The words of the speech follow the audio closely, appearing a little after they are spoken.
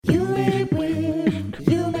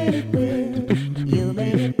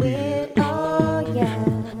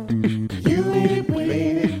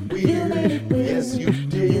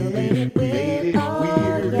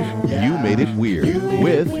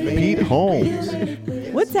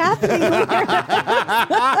What's happening here?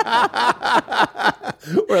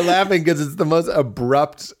 We're laughing because it's the most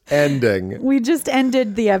abrupt ending. We just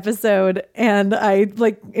ended the episode and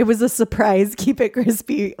it was a surprise. Keep it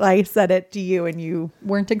crispy. I said it to you and you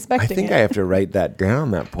weren't I expecting think it. I have to write that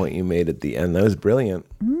down, that point you made at the end. That was brilliant.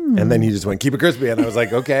 And then you just went, keep it crispy. And I was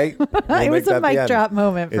like, okay. It was a mic drop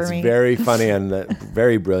moment for me. It's very funny and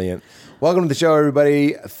very brilliant. Welcome to the show,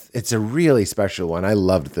 everybody. It's a really special one. I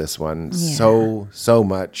loved this one so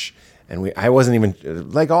much. And I wasn't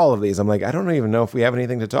even, like all of these, I'm like, I don't even know if we have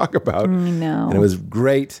anything to talk about. No. And it was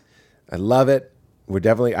great. I love it.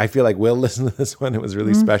 I feel like we'll listen to this one. It was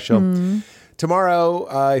really special.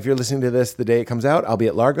 Tomorrow, if you're listening to this the day it comes out, I'll be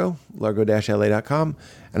at largo-la.com.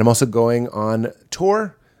 And I'm also going on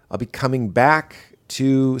tour. I'll be coming back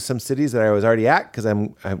to some cities that I was already at because I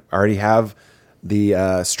already have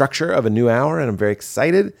the structure of a new hour and I'm very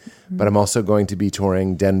excited. But I'm also going to be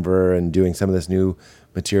touring Denver and doing some of this new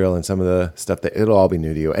material and some of the stuff that it'll all be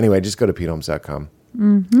new to you. Anyway, just go to peteholmes.com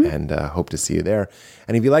and hope to see you there.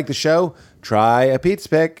 And if you like the show, try a Pete's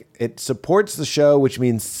Pick. It supports the show, which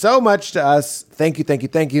means so much to us. Thank you, thank you,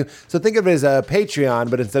 thank you. So think of it as a Patreon,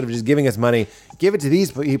 but instead of just giving us money, give it to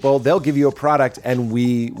these people. They'll give you a product, and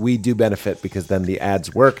we do benefit because then the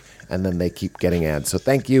ads work, and then they keep getting ads. So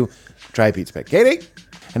thank you. Try a Pete's Pick. Katie?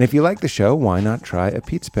 And if you like the show, why not try a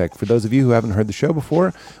Pete's Pick? For those of you who haven't heard the show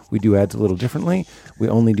before, we do ads a little differently. We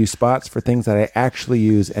only do spots for things that I actually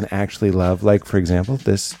use and actually love. Like, for example,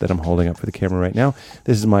 this that I'm holding up for the camera right now.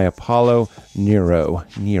 This is my Apollo Neuro,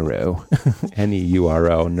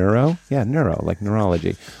 N-E-U-R-O, Neuro? Yeah, Neuro, like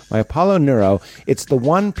neurology. My Apollo Neuro, it's the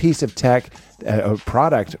one piece of tech, a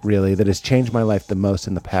product really, that has changed my life the most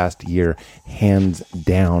in the past year, hands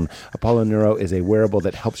down. Apollo Neuro is a wearable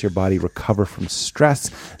that helps your body recover from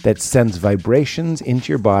stress, that sends vibrations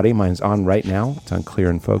into your body. Mine's on right now. It's on clear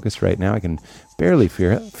and focus right now. I can barely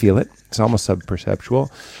feel it. It's almost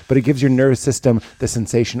subperceptual, but it gives your nervous system the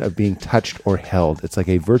sensation of being touched or held. It's like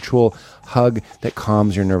a virtual hug that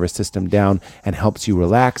calms your nervous system down and helps you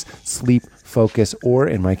relax, sleep, focus, or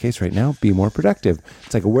in my case right now, be more productive.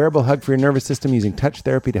 It's like a wearable hug for your nervous system using touch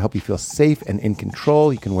therapy to help you feel safe and in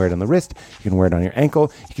control. You can wear it on the wrist. You can wear it on your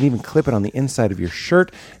ankle. You can even clip it on the inside of your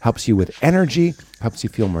shirt. Helps you with energy, helps you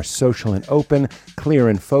feel more social and open, clear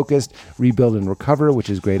and focused, rebuild and recover, which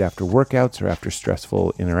is great after workouts or after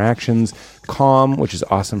stressful interactions, calm, which is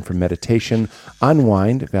awesome for meditation,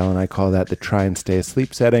 unwind, Val and I call that the try and stay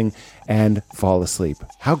asleep setting, and fall asleep.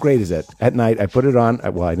 How great is it? At night, I put it on.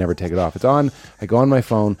 Well, I never take it off. It's on. I go on my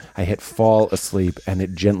phone. I hit fall asleep, and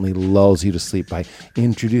it gently lulls you to sleep by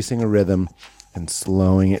introducing a rhythm and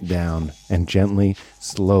slowing it down. And gently,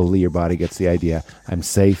 slowly, your body gets the idea. I'm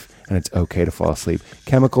safe, and it's okay to fall asleep.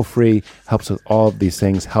 Chemical free, helps with all of these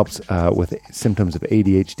things, helps with symptoms of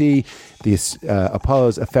ADHD. These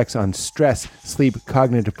Apollo's effects on stress, sleep,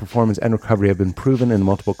 cognitive performance, and recovery have been proven in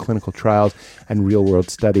multiple clinical trials and real-world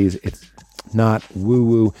studies. It's not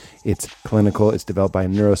woo-woo, it's clinical. It's developed by a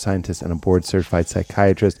neuroscientist and a board-certified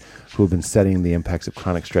psychiatrist who have been studying the impacts of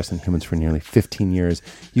chronic stress in humans for nearly 15 years.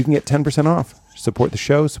 You can get 10% off. Support the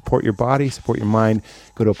show, support your body, support your mind.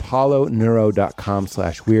 Go to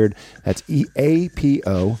apolloneuro.com/weird. That's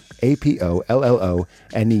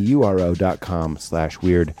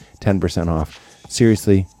APOLLONEURO.com/weird. 10% off.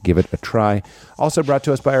 Seriously, give it a try. Also brought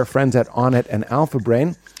to us by our friends at Onnit and Alpha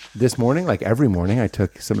Brain. This morning, like every morning, I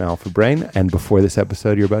took some Alpha Brain, and before this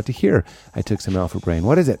episode you're about to hear, I took some Alpha Brain.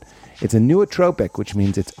 What is it? It's a nootropic, which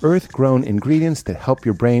means it's earth-grown ingredients that help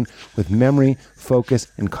your brain with memory, focus,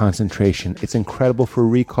 and concentration. It's incredible for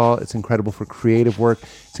recall. It's incredible for creative work.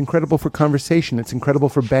 It's incredible for conversation. It's incredible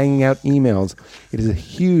for banging out emails. It is a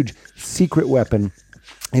huge secret weapon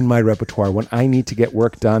in my repertoire when I need to get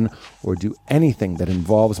work done or do anything that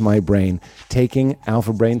involves my brain. Taking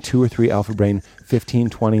Alpha Brain, 2 or 3 Alpha Brain, 15,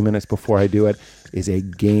 20 minutes before I do it is a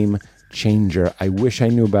game changer. I wish I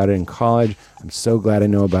knew about it in college. I'm so glad I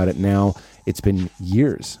know about it now. It's been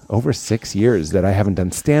years, over 6 years, that I haven't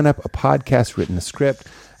done stand-up, a podcast, written a script,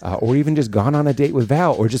 or even just gone on a date with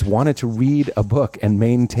Val, or just wanted to read a book and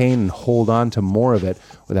maintain and hold on to more of it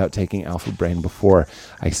without taking Alpha Brain before.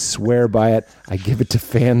 I swear by it. I give it to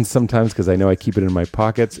fans sometimes because I know I keep it in my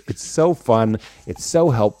pockets. It's so fun. It's so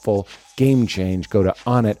helpful. Game change. Go to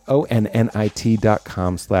Onnit,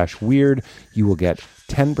 ONNIT.com/weird. You will get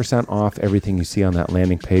 10% off everything you see on that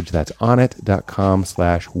landing page. That's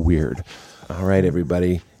Onnit.com/weird. All right,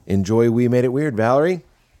 everybody. Enjoy We Made It Weird. Valerie?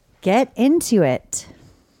 Get into it.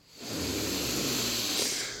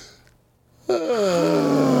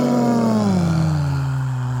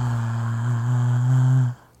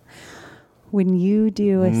 When you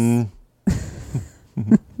do a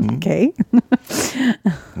Okay.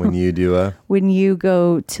 When you do When you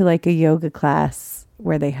go to like a yoga class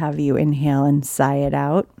where they have you inhale and sigh it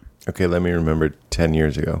out. Okay, let me remember 10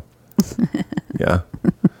 years ago. Yeah.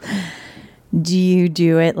 Do you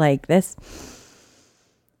do it like this?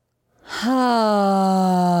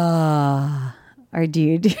 Or do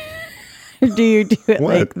you do it What?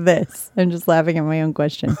 like this? I'm just laughing at my own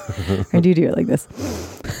question. Or do you do it like this?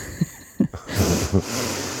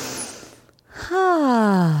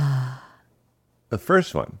 The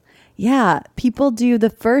first one. Yeah, people do the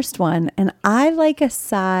first one, and I like a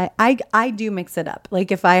sigh. I do mix it up.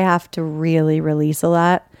 Like if I have to really release a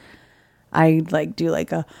lot, I like do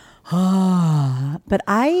like a but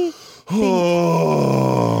I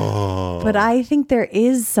think there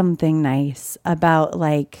is something nice about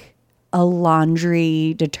like a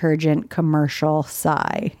laundry detergent commercial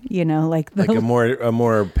sigh, you know, like the, Like a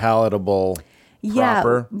more palatable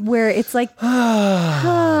proper. where it's like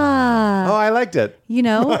Oh, I liked it. you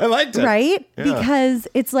know, I liked it. Right? Yeah. Because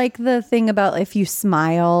it's like the thing about if you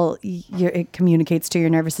smile, it communicates to your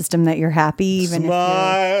nervous system that you're happy. Even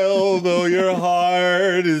Smile, though your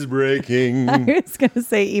heart is breaking. I was going to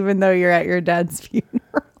say, even though you're at your dad's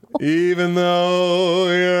funeral. Even though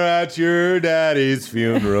you're at your daddy's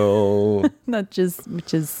funeral. Which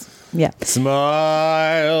is, yeah.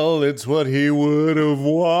 Smile, it's what he would have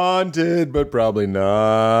wanted, but probably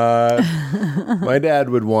not. My dad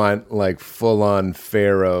would want like full-on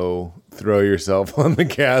Pharaoh, throw yourself on the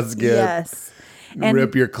casket. Yes. And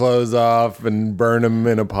rip your clothes off and burn them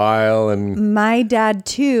in a pile. And my dad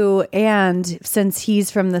too. And since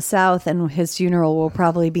he's from the South and his funeral will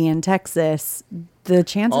probably be in Texas, the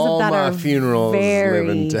chances all of that my are funerals very,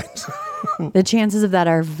 live in Texas. the chances of that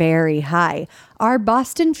are very high. Our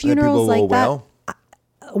Boston funerals like that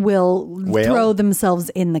will throw themselves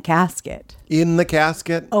in the casket. In the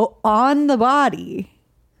casket? Oh, on the body.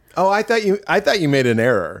 Oh, I thought you made an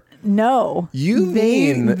error. No. The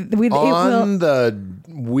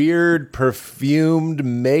weird, perfumed,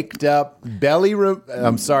 maked up belly room.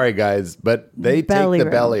 I'm sorry, guys, but they take the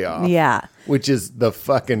belly off. Yeah. Which is the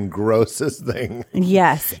fucking grossest thing.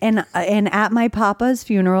 Yes. And at my papa's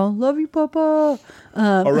funeral, love you, Papa.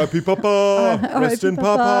 R.I.P. Papa. Rest in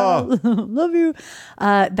Papa. Love you.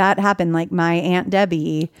 That happened. Like my Aunt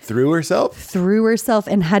Debbie threw herself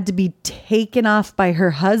and had to be taken off by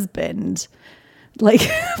her husband. Like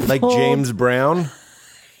James Brown?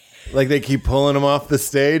 Like they keep pulling him off the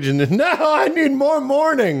stage and no, I need more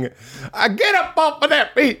mourning. I get up off of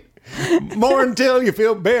that beat. Mourn till you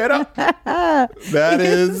feel better. That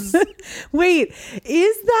is. Wait,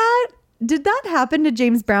 did that happen to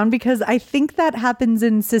James Brown? Because I think that happens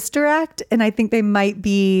in Sister Act, and I think they might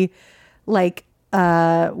be like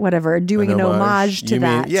doing an homage to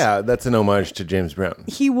that. Yeah, that's an homage to James Brown.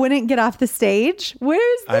 He wouldn't get off the stage. Where's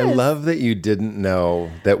this? I love that you didn't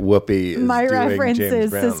know that Whoopi is my doing reference James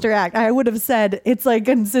is Brown. Sister Act. I would have said it's like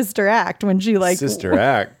in Sister Act when she like Sister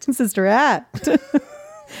Act. Sister Act.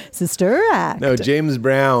 Sister Act. No, James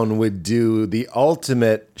Brown would do the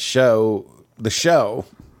ultimate show,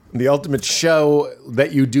 the ultimate show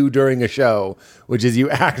that you do during a show, which is you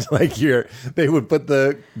act like they would put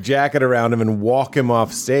the jacket around him and walk him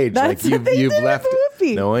off stage. That's like you've left.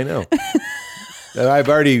 No, I know. I've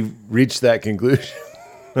already reached that conclusion.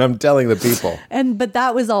 I'm telling the people. But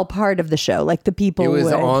that was all part of the show. Like the people It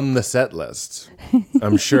was on the set list.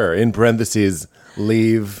 I'm sure. In parentheses,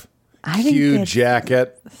 leave, cue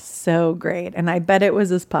jacket. So great. And I bet it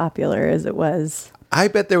was as popular as it was. I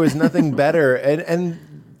bet there was nothing better. And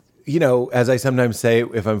you know, as I sometimes say,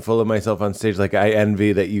 if I'm full of myself on stage, like I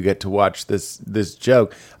envy that you get to watch this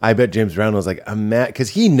joke. I bet James Brown was like, I'm mad because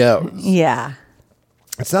he knows. Yeah.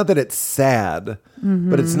 It's not that it's sad,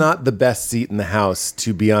 but it's not the best seat in the house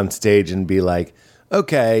to be on stage and be like,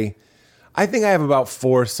 okay, I think I have about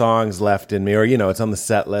 4 songs left in me, or, you know, it's on the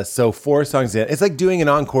set list. So 4 songs in. It's like doing an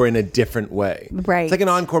encore in a different way. Right. It's like an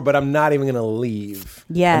encore, but I'm not even going to leave.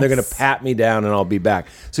 Yes. And they're going to pat me down and I'll be back.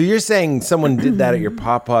 So you're saying someone did that at your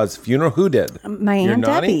papa's funeral? Who did? My your Aunt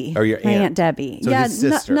Nanny? Debbie. Or your aunt? My Aunt Debbie. So yeah. his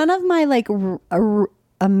sister. None of my like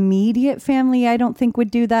immediate family, I don't think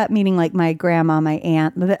would do that. Meaning like my grandma, my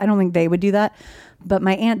aunt. I don't think they would do that. But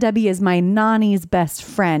my Aunt Debbie is my nanny's best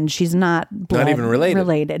friend. She's not even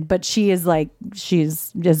related, but she's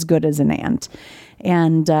as good as an aunt.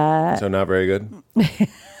 And so not very good.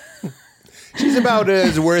 She's about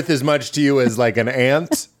as worth as much to you as like an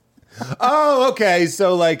aunt. Oh, okay.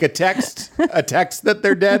 So like a text that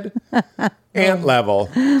they're dead. Aunt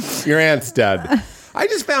level. Your aunt's dead. I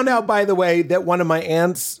just found out, by the way, that one of my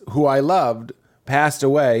aunts who I loved passed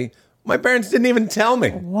away. My parents didn't even tell me.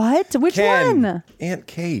 what? Which Ken, one? Aunt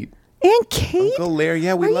Kate. Aunt Kate? Uncle Larry.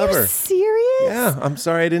 Yeah, we love Are you her. serious? Yeah, I'm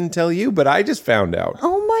sorry I didn't tell you, but I just found out.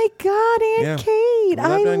 Oh my God, Aunt Yeah. Kate. We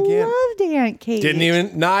loved I Aunt Kate. loved Aunt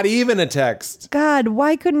Kate. Not even a text. God,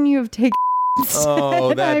 why couldn't you have taken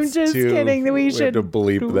Oh, that's I'm just too, kidding. We have should to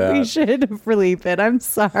bleep that. We should bleep it. I'm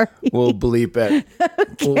sorry. We'll bleep it.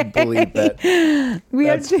 We'll bleep it.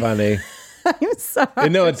 That's funny. I'm sorry.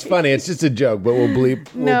 No, it's funny. It's just a joke, but we'll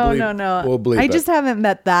bleep. No. We'll bleep I it. just haven't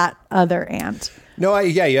met that other aunt. No,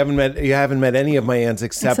 you haven't met any of my aunts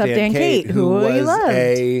except Aunt Kate, who we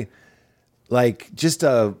was loved. just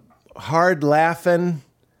a hard laughing,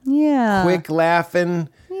 Yeah. quick laughing.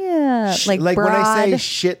 Yeah. Like when I say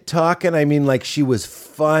shit talking, I mean like she was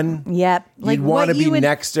fun. Yep. Like You'd want to be would,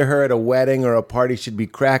 next to her at a wedding or a party. She'd be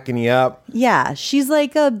cracking you up. Yeah, she's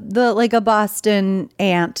like a Boston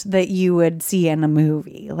aunt that you would see in a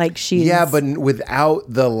movie. Like she's but without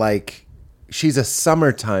the like. She's a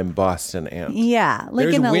summertime Boston aunt. Yeah, like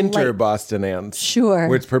there's in a winter Boston aunts. Sure,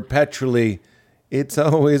 where it's perpetually. It's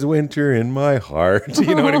always winter in my heart.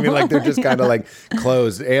 You know what I mean? Like they're just kind of like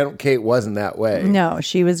closed. Aunt Kate wasn't that way. No,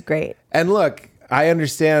 she was great. And look, I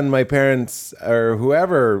understand my parents or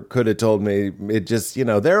whoever could have told me. It just,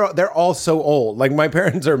 they're all so old. Like my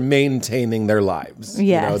parents are maintaining their lives.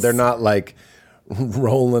 Yes. They're not like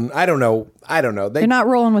rolling. I don't know. They're not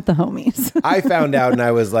rolling with the homies. I found out and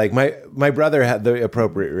I was like, my brother had the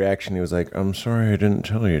appropriate reaction. He was like, I'm sorry I didn't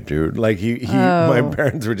tell you, dude. Like my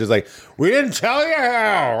parents were just like, we didn't tell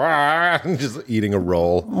you. Just eating a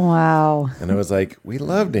roll. Wow. And I was like, we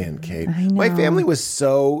loved Aunt Kate. I know. My family is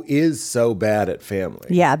so bad at family.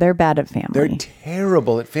 Yeah, they're bad at family. They're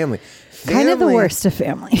terrible at family. Kind of the worst of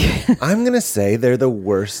family. I'm going to say they're the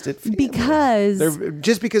worst at family. Because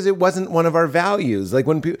it wasn't one of our values. Like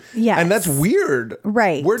when people, yes. And that's weird.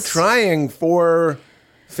 Right. We're trying for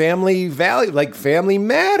family value, like family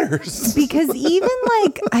matters. Because even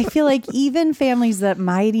I feel like even families that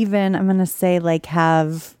might even, I'm going to say like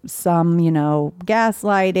have some,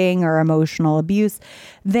 gaslighting or emotional abuse,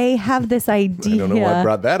 they have this idea. I don't know what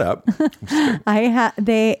brought that up.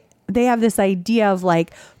 They have this idea of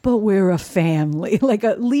like, but we're a family, like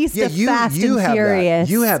at least a Fast and Furious.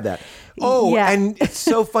 You have that. Oh, yeah. And it's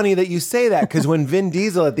so funny that you say that because when Vin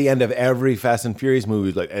Diesel at the end of every Fast and Furious movie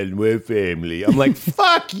is like, and we're family, I'm like,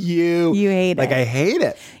 fuck you. You hate it. Like, I hate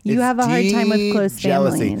it. You have a hard time with close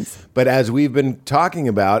families. But as we've been talking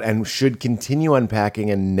about and should continue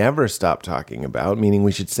unpacking and never stop talking about, meaning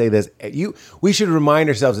we should say this, we should remind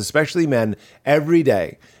ourselves, especially men, every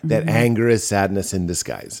day that anger is sadness in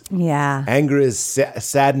disguise. Yeah. Anger is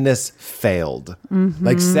sadness failed.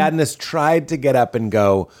 Like sadness tried to get up and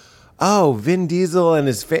go, oh, Vin Diesel and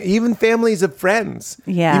his even families of friends.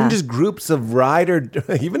 Yeah. Even just groups of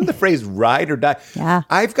even the phrase ride or die. Yeah.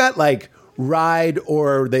 I've got like ride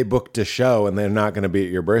or they booked a show and they're not going to be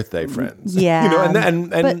at your birthday friends. Yeah.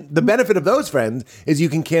 And the benefit of those friends is you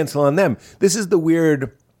can cancel on them. This is the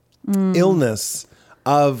weird illness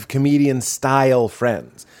of comedian style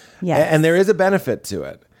friends. Yes. And there is a benefit to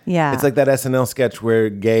it. Yeah. It's like that SNL sketch where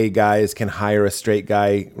gay guys can hire a straight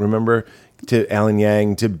guy, remember? To Alan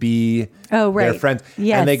Yang to be their friends.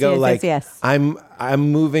 Yes, and they go yes. I'm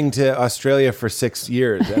moving to Australia for 6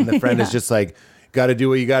 years. And the friend is just like, got to do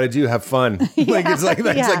what you got to do. Have fun. It's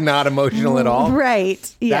like not emotional at all. Right.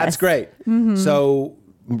 Yes. That's great. So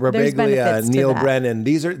Birbiglia, Neil Brennan,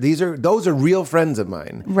 those are real friends of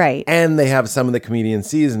mine. Right. And they have some of the comedian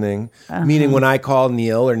seasoning, meaning when I call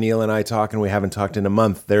Neil or Neil and I talk and we haven't talked in a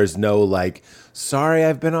month, there's no like, sorry,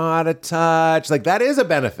 I've been out of touch. Like that is a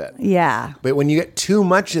benefit. Yeah. But when you get too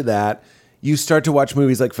much of that, you start to watch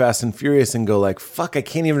movies like Fast and Furious and go like, fuck, I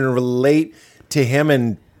can't even relate to him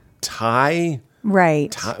and Ty.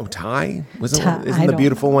 Right. Ty? Isn't the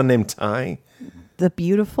beautiful one named Ty? The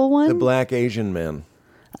beautiful one? The black Asian man.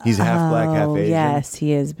 He's half black, half Asian. Yes,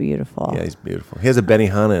 he is beautiful. Yeah, he's beautiful. He has a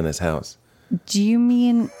Benihana in his house. Do you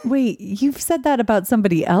mean, wait, you've said that about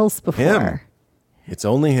somebody else before. Him. It's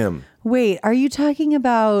only him. Wait, are you talking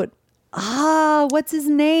about, what's his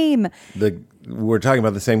name? We're talking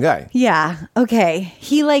about the same guy. Yeah. Okay.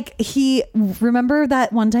 He remember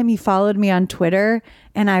that one time he followed me on Twitter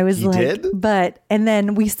and I was He did? and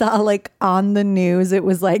then we saw like on the news, it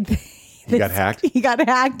was like, He got hacked? He got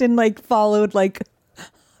hacked and like followed like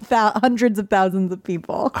hundreds of thousands of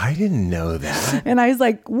people. I didn't know that. And I was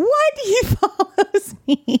like, what? He follows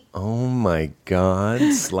me. Oh my God.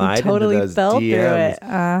 Slide totally into those fell DMs. through it.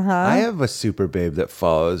 I have a super babe that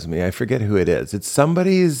follows me. I forget who it is. It's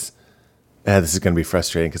somebody's. This is going to be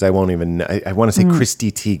frustrating because I won't even. I want to say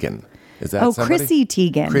Christy Teigen. Is that somebody? Chrissy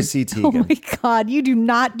Teigen. Chrissy Teigen. Oh my God, you do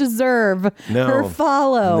not deserve her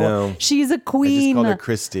follow. No. She's a queen. I just called her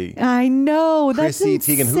Christy. I know. Chrissy That's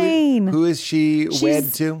Teigen. insane. Who is she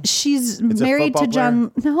wed to? She's It's married to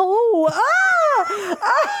John. player? No.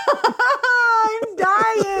 I'm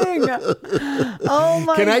dying. Oh my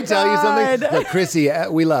God. Can I tell you something? Look, Chrissy,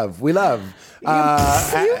 we love. You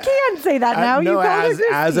can't say that now. No, You called her Christy.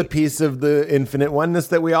 as a piece of the infinite oneness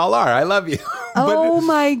that we all are. I love you. Oh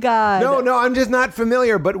my God. No, I'm just not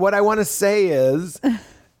familiar. But what I want to say is,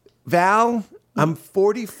 Val, I'm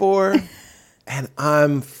 44 and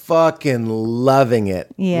I'm fucking loving it.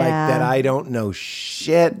 Yeah. Like that I don't know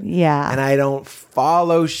shit. Yeah. And I don't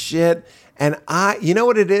follow shit. And you know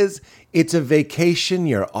what it is? It's a vacation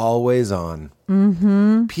you're always on.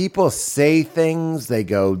 Mm-hmm. People say things. They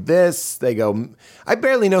go this. They go. I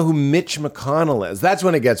barely know who Mitch McConnell is. That's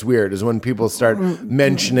when it gets weird. Is when people start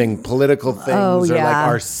mentioning political things or like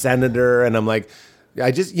our senator, and I'm like,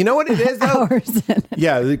 you know what it is though? Our senator.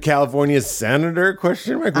 Yeah, the California senator?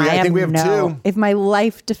 Question mark. I think we have two. If my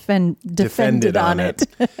life depended on it.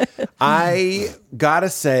 I gotta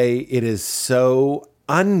say, it is so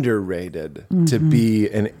underrated to be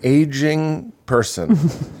an aging person.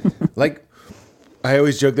 Like, I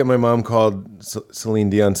always joke that my mom called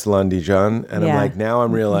Celine Dion Dijon, and I'm like, now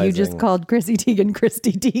I'm realizing you just called Chrissy Teigen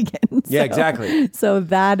Christy Teigen. Yeah, exactly. So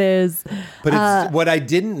that is. But it's what I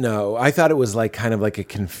didn't know. I thought it was like kind of like a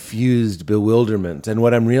confused bewilderment, and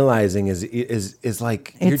what I'm realizing is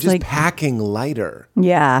like you're just like, packing lighter.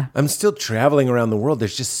 Yeah, I'm still traveling around the world.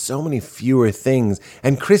 There's just so many fewer things,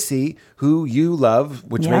 and Chrissy, who you love,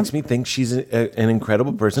 which makes me think she's an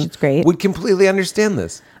incredible person. She's great. Would completely understand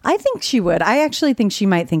this. I think she would. I actually think she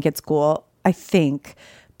might think it's cool. I think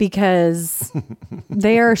because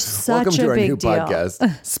they are such Welcome to our big new deal.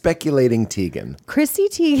 podcast, Speculating Teigen. Chrissy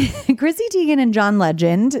Teigen and John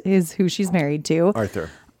Legend is who she's married to. Arthur.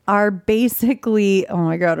 Are basically, oh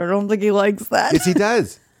my God, I don't think he likes that. Yes, he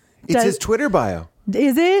does. It's his Twitter bio.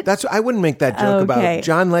 Is it? I wouldn't make that joke about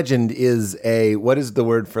John Legend is what is the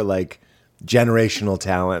word for like generational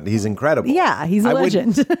talent? He's incredible. Yeah, he's a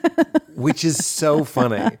legend. Which is so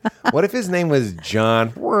funny. What if his name was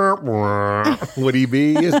John? Would he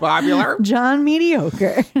be as popular? John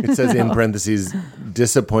Mediocre. It says in parentheses,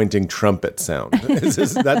 disappointing trumpet sound.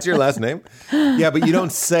 That's your last name? Yeah, but you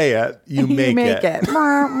don't say it. You make it.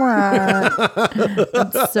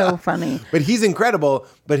 That's so funny. But he's incredible.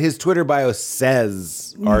 But his Twitter bio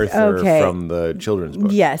says Arthur from the children's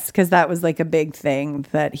book. Yes, because that was like a big thing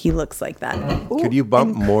that he looks like that. Ooh, could you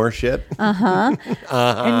bump more shit?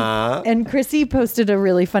 And Chrissy posted a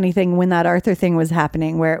really funny thing when that Arthur thing was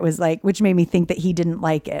happening, where it was like, which made me think that he didn't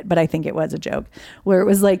like it, but I think it was a joke. Where it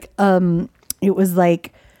was like,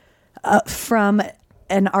 from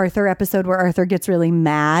an Arthur episode where Arthur gets really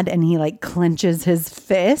mad and he like clenches his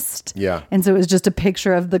fist. Yeah. And so it was just a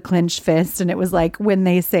picture of the clenched fist, and it was like when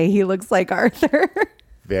they say he looks like Arthur.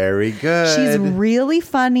 Very good. She's really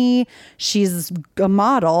funny. She's a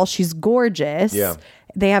model. She's gorgeous. Yeah.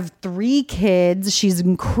 They have 3 kids. She's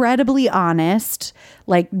incredibly honest,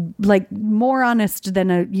 like more honest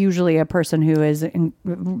than usually a person who is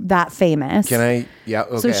that famous. Can I? Yeah.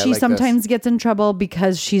 Okay. So she sometimes gets in trouble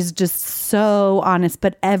because she's just so honest,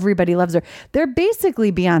 but everybody loves her. They're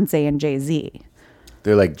basically Beyonce and Jay-Z.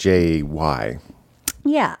 They're like JY.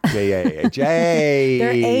 Yeah. J.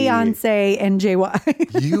 They're Beyonce and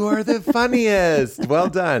JY. You are the funniest. Well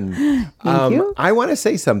done. Thank you. I want to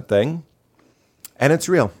say something, and it's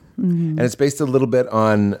real. Mm-hmm. And it's based a little bit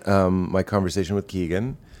on my conversation with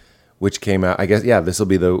Keegan, which came out, I guess, this will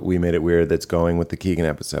be the We Made It Weird that's going with the Keegan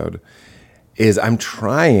episode, is I'm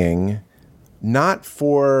trying not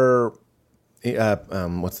for,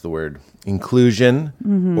 what's the word? Inclusion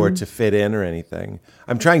or to fit in or anything.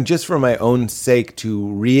 I'm trying just for my own sake to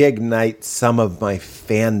reignite some of my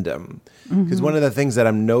fandom. Because one of the things that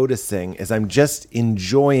I'm noticing is I'm just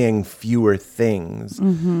enjoying fewer things.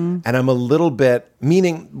 And I'm a little bit,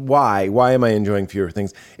 meaning why? Why am I enjoying fewer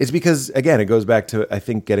things? It's because, again, it goes back to, I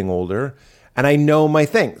think, getting older. And I know my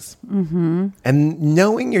things. And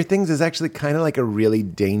knowing your things is actually kind of like a really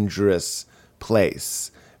dangerous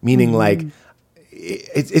place. Meaning like,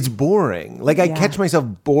 it's boring. Like I catch myself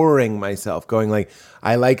boring myself, going like,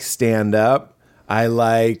 I like stand up. I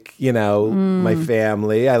like, my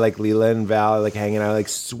family. I like Leela and Val. I like hanging out. I like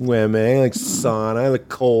swimming. I like sauna. I like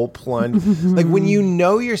cold plunge. Like when you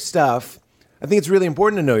know your stuff, I think it's really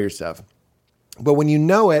important to know your stuff. But when you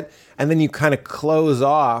know it and then you kind of close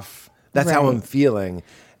off, that's how I'm feeling.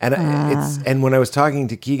 And and when I was talking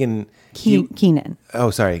to Keenan.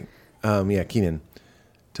 Oh, sorry. Keenan.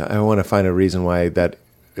 I want to find a reason why that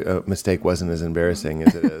mistake wasn't as embarrassing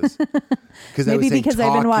as it is. Maybe because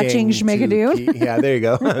I've been watching Schmigadoon. Yeah, there you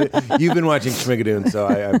go. You've been watching Schmigadoon, so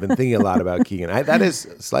I've been thinking a lot about Keegan. That is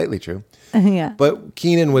slightly true. Yeah. But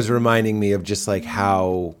Keenan was reminding me of just like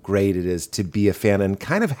how great it is to be a fan and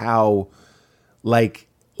kind of how like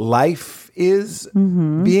life is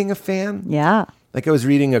being a fan. Yeah. Like I was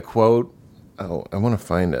reading a quote. Oh, I want to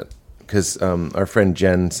find it because our friend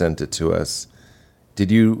Jen sent it to us. Did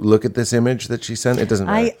you look at this image that she sent? It doesn't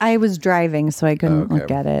matter. I was driving, so I couldn't look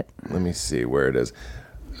at it. Let me see where it is.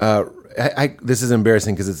 This is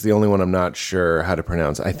embarrassing because it's the only one I'm not sure how to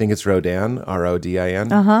pronounce. I think it's Rodin,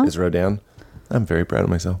 Rodin. Is Rodin. I'm very proud of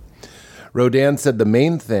myself. Rodin said the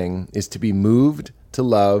main thing is to be moved, to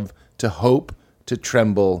love, to hope, to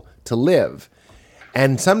tremble, to live.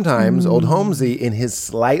 And sometimes old Holmesy, in his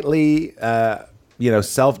slightly...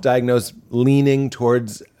 self-diagnosed, leaning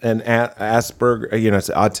towards an Asperger,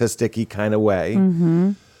 autistic-y kind of way.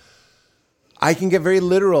 I can get very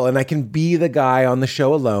literal, and I can be the guy on the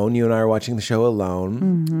show alone. You and I are watching the show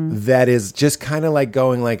alone. That is just kind of like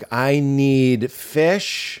going like, I need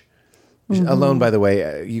fish. Alone, by the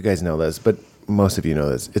way, you guys know this, but most of you know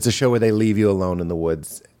this. It's a show where they leave you alone in the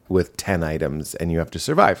woods with 10 items, and you have to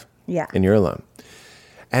survive. Yeah. And you're alone.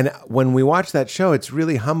 And when we watch that show, it's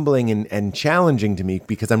really humbling and challenging to me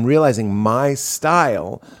because I'm realizing my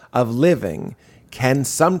style of living can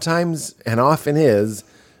sometimes and often is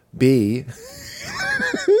be...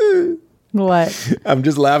 What? I'm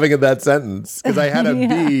just laughing at that sentence because I had a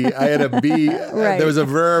B. I had a B. Right. There was a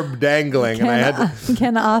verb dangling, and I had to,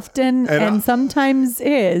 can often and sometimes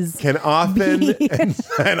is. Can often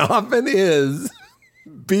and often is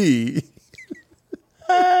be.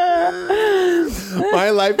 My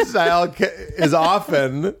lifestyle is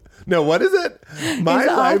often... No, what is it? My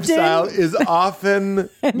lifestyle is often...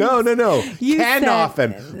 No. Can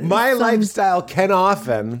often. My lifestyle can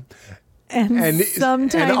often... And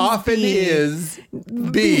sometimes and often be. is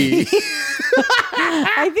be.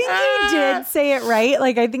 I think you did say it right.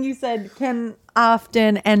 Like, I think you said can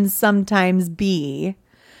often and sometimes be.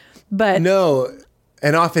 But no,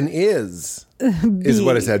 and often is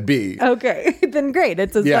what I said, be. Okay, then great.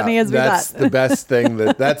 It's as funny as we that's thought. The best thing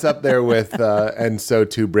that's up there with, and so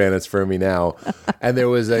too, Brandon's for me now. And there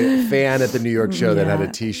was a fan at the New York show that had a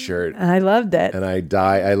T-shirt. I loved it. And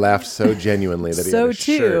I laughed so genuinely that he had a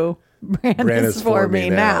shirt. Brandon's for me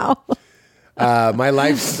now. My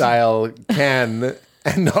lifestyle can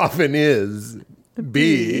and often is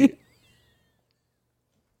be.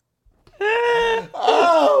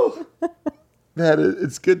 Oh,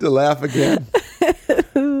 it's good to laugh again.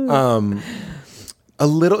 A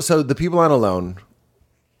little. So the people on Alone,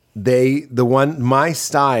 my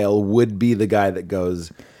style would be the guy that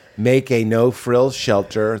goes, make a no-frills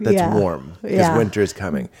shelter that's warm because winter is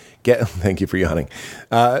coming. Thank you for yawning.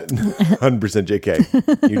 100%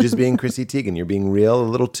 JK. You're just being Chrissy Teigen. You're being real, a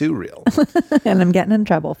little too real. And I'm getting in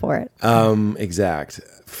trouble for it. Exact.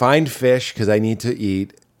 Find fish because I need to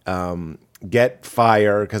eat. Get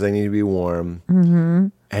fire because I need to be warm. Mm-hmm.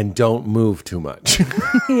 And don't move too much.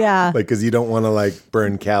 Yeah. Like, because you don't want to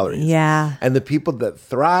burn calories. Yeah. And the people that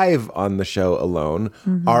thrive on the show Alone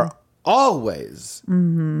are always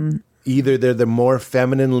either they're the more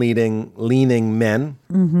feminine leaning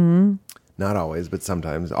men, not always, but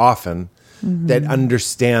sometimes, often, that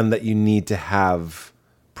understand that you need to have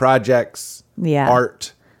projects,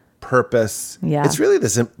 art, purpose. Yeah. It's really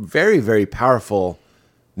this very, very powerful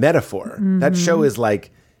metaphor. That show is like,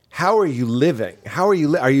 how are you living? Are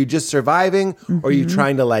you just surviving, or are you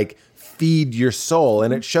trying to feed your soul?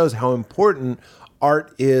 And it shows how important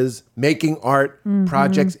art is, making art,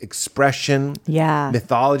 projects, expression,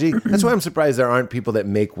 mythology. That's why I'm surprised there aren't people that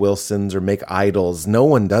make Wilsons or make idols. No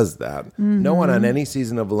one does that. No one on any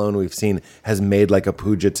season of Alone we've seen has made a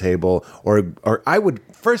puja table or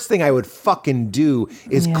first thing I would fucking do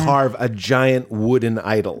is carve a giant wooden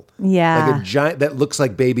idol. Yeah. Like a giant that looks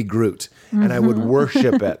like Baby Groot. And I would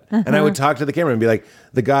worship it. And I would talk to the camera and be like,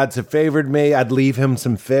 the gods have favored me. I'd leave him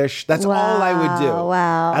some fish. That's all I would do.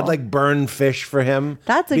 Wow. I'd burn fish for him.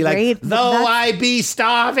 That's a be great... Though I be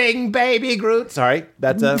starving, Baby Groot. Sorry,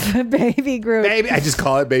 that's a... Baby Groot. I just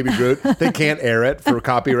call it Baby Groot. They can't air it for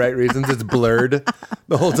copyright reasons. It's blurred.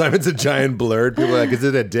 The whole time it's a giant blurred. People are like, is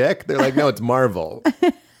it a dick? They're like, no, it's Marvel.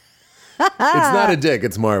 It's not a dick.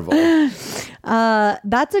 It's Marvel.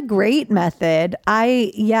 That's a great method.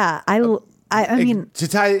 I mean, to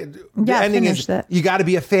tie the ending is you got to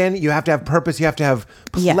be a fan. You have to have purpose. You have to have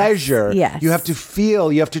pleasure. Yes. You have to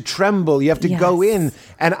feel. You have to tremble. You have to go in.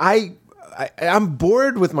 And I'm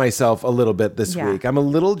bored with myself a little bit this week. I'm a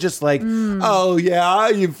little just like, oh yeah,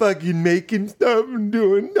 you fucking making stuff and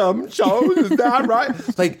doing dumb shows. Is that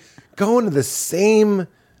right? Like going to the same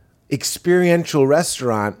experiential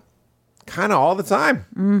restaurant kind of all the time.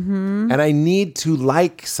 And I need to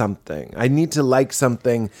like something. And I need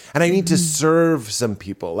to serve some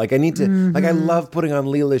people. Like I need to, like I love putting on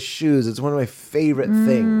Leela's shoes. It's one of my favorite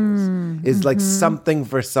things is like something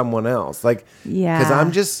for someone else. Like,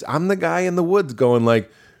 because I'm the guy in the woods going like,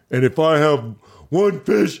 and if I have one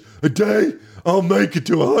fish a day, I'll make it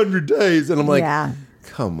to 100 days. And I'm like,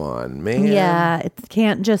 come on, man. Yeah, it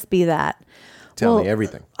can't just be that. Tell me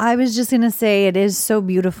everything. I was just going to say it is so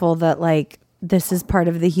beautiful that like this is part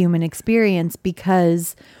of the human experience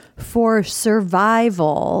because for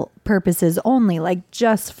survival purposes only, like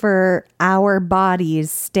just for our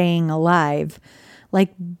bodies staying alive,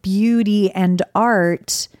 like beauty and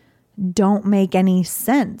art don't make any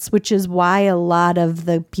sense, which is why a lot of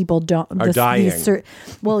the people are dying.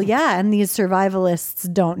 And these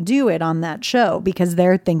survivalists don't do it on that show because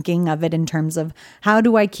they're thinking of it in terms of how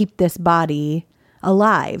do I keep this body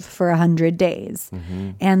alive for 100 days.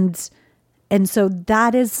 And so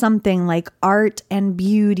that is something like art and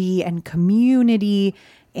beauty and community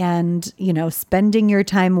and, you know, spending your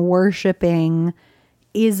time worshiping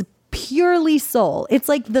is purely soul. It's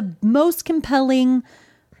like the most compelling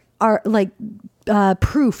are like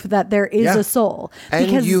proof that there is a soul. And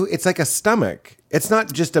it's like a stomach. It's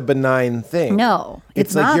not just a benign thing. No,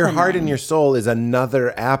 it's like your heart and your soul is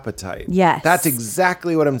another appetite. Yes. That's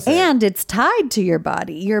exactly what I'm saying. And it's tied to your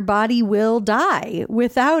body. Your body will die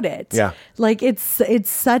without it. Yeah. Like it's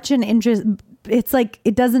such an interest. It's like,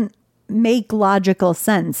 it doesn't make logical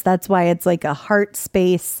sense. That's why it's like a heart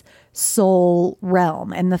space soul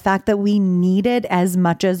realm. And the fact that we need it as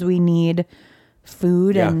much as we need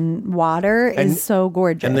food and water is so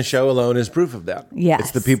gorgeous. And the show alone is proof of that. Yes.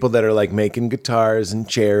 It's the people that are like making guitars and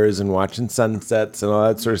chairs and watching sunsets and all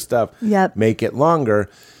that sort of stuff. Yep. Make it longer.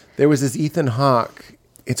 There was this Ethan Hawke.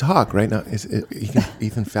 It's Hawke right now. Is it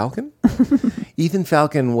Ethan Falcon? Ethan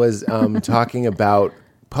Falcon was talking about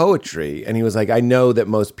poetry. And he was like, I know that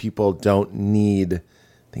most people don't need, I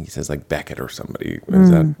think he says like Beckett or somebody. Is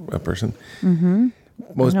that a person?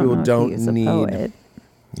 Most people don't need. Poet.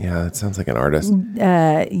 Yeah, that sounds like an artist.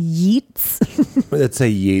 Yeats. Let's say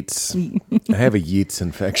Yeats. I have a Yeats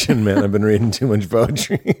infection, man. I've been reading too much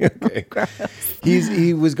poetry. Okay.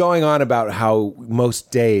 He was going on about how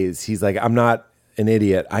most days, he's like, I'm not an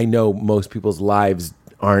idiot. I know most people's lives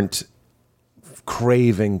aren't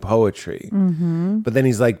craving poetry. But then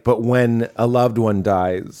he's like, but when a loved one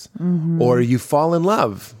dies or you fall in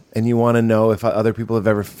love and you want to know if other people have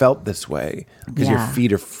ever felt this way because your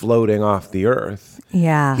feet are floating off the earth.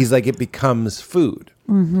 Yeah. He's like, it becomes food.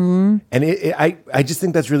 And I just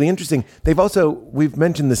think that's really interesting. We've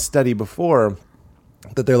mentioned this study before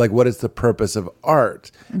that they're like, what is the purpose of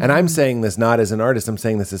art? And I'm saying this not as an artist. I'm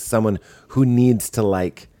saying this as someone who needs to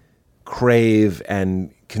like crave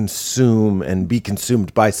and consume and be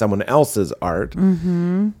consumed by someone else's art.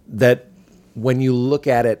 That when you look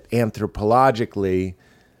at it anthropologically,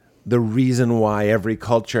 the reason why every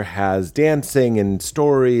culture has dancing and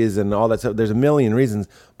stories and all that stuff, there's a million reasons,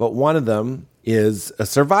 but one of them is a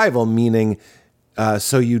survival, meaning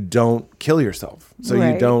so you don't kill yourself. So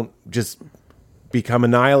you don't just become a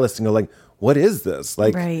nihilist and go like, what is this?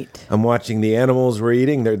 Like, I'm watching the animals we're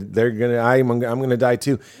eating. I'm gonna die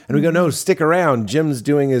too. And we go, no, stick around. Jim's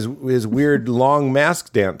doing his weird long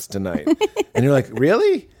mask dance tonight. And you're like,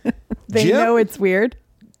 really? They Jim? know it's weird.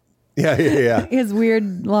 Yeah. His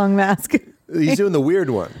weird long mask. He's doing the weird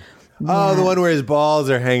one. Oh, the one where his balls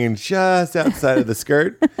are hanging just outside of the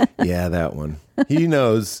skirt? Yeah, that one. He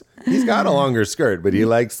knows. He's got a longer skirt, but he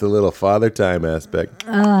likes the little father time aspect.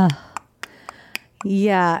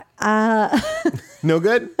 Yeah. No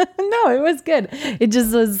good? No, it was good. It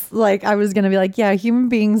just was like, I was going to be like, yeah, human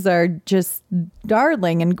beings are just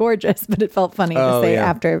darling and gorgeous, but it felt funny to say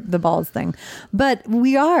after the balls thing. But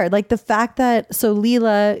we are like the fact that, so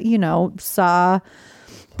Leela, you know, saw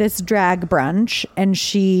this drag brunch and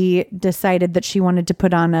she decided that she wanted to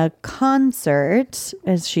put on a concert,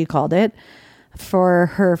 as she called it, for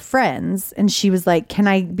her friends. And she was like, can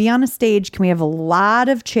I be on a stage? Can we have a lot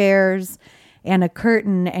of chairs and a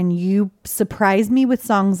curtain and you surprise me with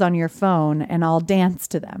songs on your phone and I'll dance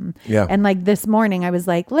to them? Yeah. And like this morning I was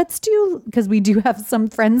like, let's do, because we do have some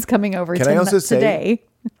friends coming over Can I also say, today.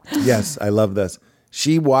 Yes, I love this.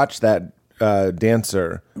 She watched that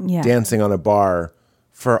dancer dancing on a bar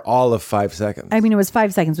for all of 5 seconds. I mean, it was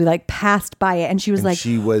 5 seconds. We like passed by it and she was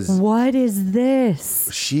what is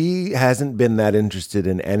this? She hasn't been that interested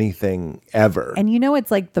in anything ever. And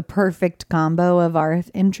it's like the perfect combo of our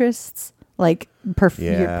interests, like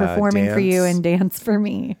performing for you and dance for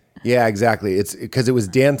me. Yeah, exactly. It's because it was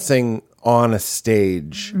dancing on a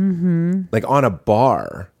stage, like on a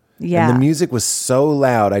bar. Yeah. And the music was so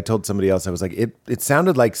loud. I told somebody else, I was like, it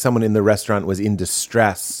sounded like someone in the restaurant was in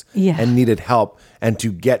distress and needed help. And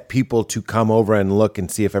to get people to come over and look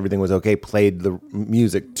and see if everything was okay, played the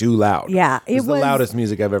music too loud. Yeah. It was the loudest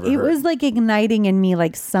music I've ever heard. It was like igniting in me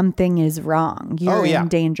like something is wrong. You're in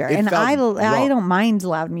danger. And I don't mind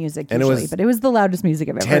loud music usually, but it was the loudest music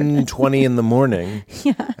I've ever heard. 10:20 in the morning.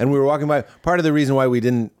 And we were walking by. Part of the reason why we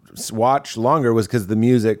didn't watch longer was because the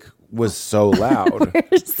music was so loud.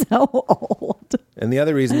 We're so old. And the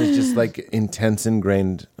other reason is just like intense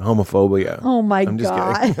ingrained homophobia. Oh my I'm just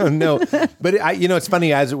God. kidding. No, but it's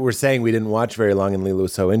funny, as we're saying, we didn't watch very long and Lila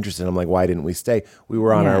was so interested. I'm like, why didn't we stay? We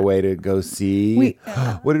were on our way to go see.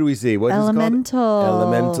 What did we see? What Elemental. is it called?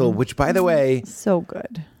 Elemental, which by the way. So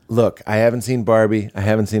good. Look, I haven't seen Barbie. I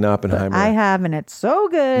haven't seen Oppenheimer. But I have, and it's so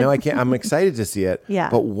good. No, I can't. I'm excited to see it. Yeah.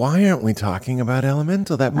 But why aren't we talking about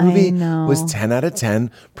Elemental? That movie was 10 out of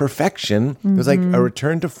 10. Perfection. It was like a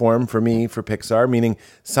return to form for me for Pixar, meaning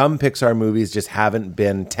some Pixar movies just haven't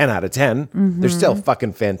been 10 out of 10. They're still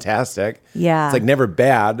fucking fantastic. Yeah. It's like never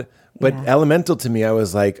bad. But Elemental to me, I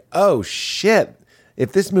was like, oh shit.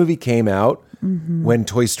 If this movie came out when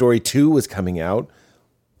Toy Story 2 was coming out,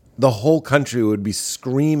 the whole country would be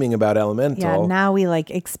screaming about Elemental. Yeah, now we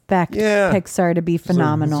like expect Pixar to be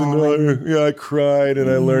phenomenal. I cried and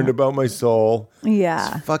I learned about my soul.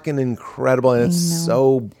 Yeah. It's fucking incredible and it's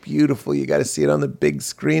so beautiful. You got to see it on the big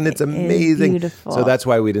screen. It's amazing. Beautiful. So that's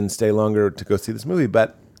why we didn't stay longer to go see this movie,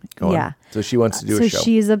 but go on. So she wants to do a show. So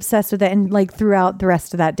she's obsessed with it. And like throughout the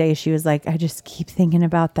rest of that day, she was like, I just keep thinking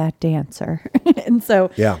about that dancer. And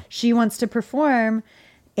so she wants to perform,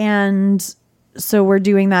 and so we're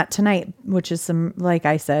doing that tonight, which is some, like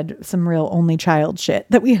I said, some real only child shit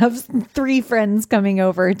that we have 3 friends coming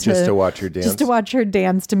over just to watch her dance. Just to watch her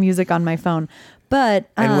dance to music on my phone. But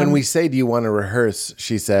and when we say, do you want to rehearse?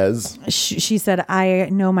 She says, she said, I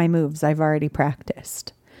know my moves. I've already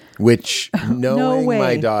practiced. Which, knowing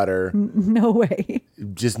my daughter, no way.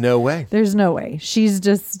 Just no way. There's no way. She's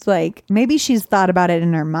just like, maybe she's thought about it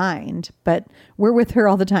in her mind, but we're with her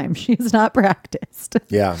all the time. She's not practiced.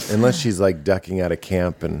 Yeah, unless she's like ducking out of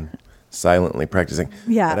camp and silently practicing.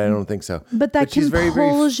 Yeah. But I don't think so. But that she's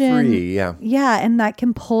compulsion, very, very free. Yeah. Yeah, and that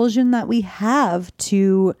compulsion that we have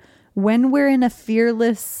to, when we're in a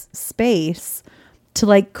fearless space, to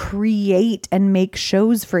like create and make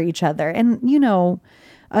shows for each other. And,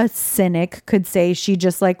 a cynic could say she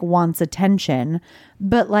just like wants attention,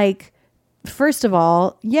 but like, first of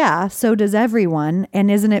all, so does everyone. And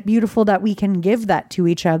isn't it beautiful that we can give that to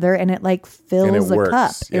each other and it like fills a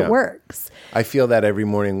cup? Yeah. It works. I feel that every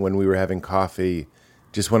morning when we were having coffee,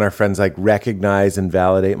 just when our friends like recognize and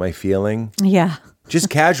validate my feeling. Yeah. Just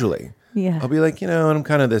casually. Yeah. I'll be like, I'm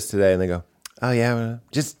kind of this today. And they go, oh yeah,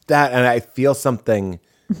 just that. And I feel something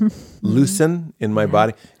loosen in my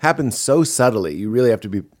body. Happens so subtly. You really have to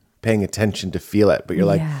be paying attention to feel it. But you're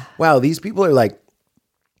like, wow, these people are like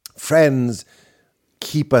friends,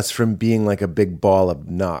 keep us from being like a big ball of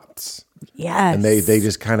knots. Yes. And they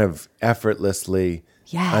just kind of effortlessly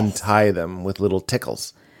untie them with little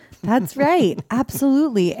tickles. That's right.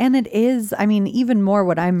 Absolutely. And it is, I mean, even more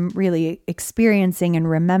what I'm really experiencing and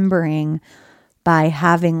remembering by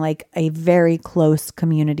having like a very close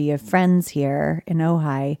community of friends here in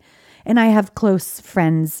Ojai. And I have close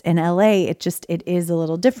friends in LA. It is a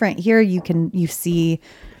little different here. We see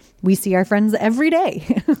our friends every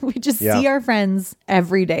day. We just see our friends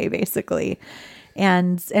every day, basically.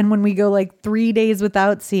 And when we go like 3 days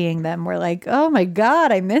without seeing them, we're like, oh my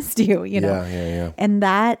God, I missed you, Yeah. And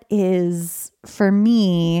that is, for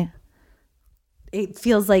me, it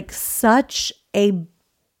feels like such a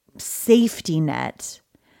safety net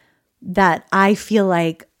that I feel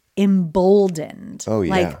like emboldened. Oh,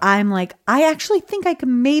 yeah. Like, I'm like, I actually think I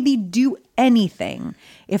can maybe do anything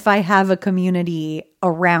if I have a community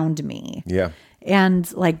around me. Yeah.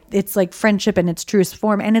 And like, it's like friendship in its truest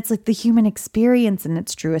form. And it's like the human experience in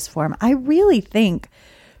its truest form. I really think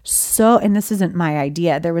so. And this isn't my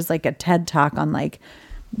idea. There was like a TED talk on like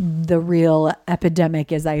the real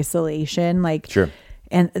epidemic is isolation. Like, sure.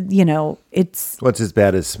 And it's what's as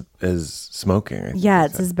bad as smoking.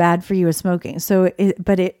 It's as bad for you as smoking. So,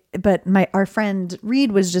 our friend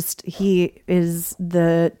Reed he is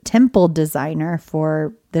the temple designer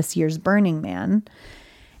for this year's Burning Man,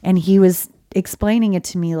 and he was explaining it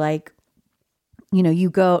to me like, you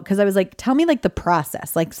go, because I was like, tell me like the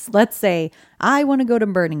process. Like, let's say I want to go to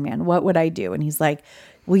Burning Man. What would I do? And he's like,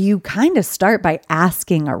 well, you kind of start by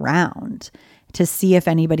asking around to see if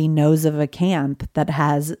anybody knows of a camp that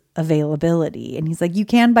has availability. And he's like, you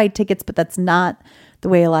can buy tickets, but that's not the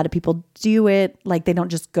way a lot of people do it. Like, they don't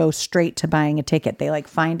just go straight to buying a ticket. They like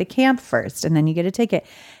find a camp first and then you get a ticket.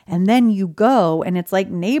 And then you go, and it's like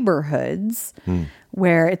neighborhoods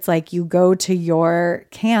where it's like you go to your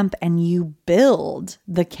camp and you build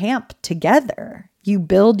the camp together. You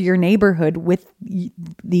build your neighborhood with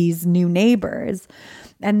these new neighbors,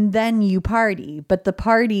 and then you party. But the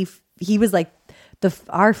party, he was like,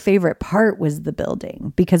 our favorite part was the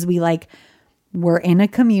building, because we like were in a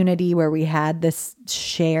community where we had this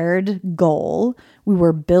shared goal. We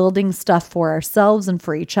were building stuff for ourselves and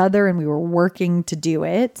for each other, and we were working to do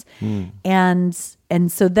it. And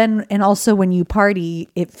so then, and also when you party,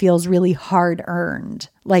 it feels really hard earned.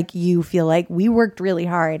 Like, you feel like we worked really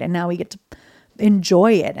hard and now we get to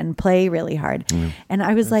enjoy it and play really hard. And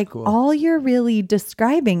I was like, cool. All you're really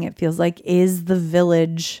describing, it feels like, is the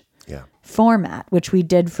village format, which we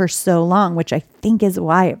did for so long, which I think is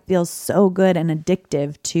why it feels so good and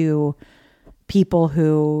addictive to people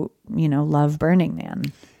who, love Burning Man.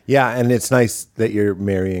 Yeah. And it's nice that you're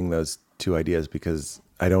marrying those two ideas, because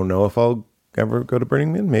I don't know if I'll ever go to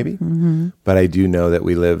Burning Man, maybe. But I do know that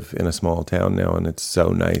we live in a small town now, and it's so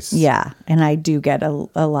nice. Yeah. And I do get a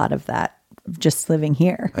lot of that just living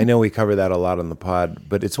here. I know we cover that a lot on the pod,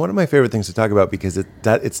 but it's one of my favorite things to talk about, because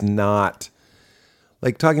it's not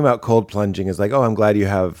like talking about cold plunging is like, oh, I'm glad you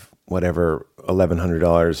have whatever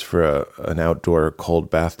 $1,100 for an outdoor cold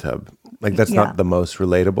bathtub. Like, that's not the most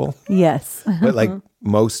relatable. Yes. But like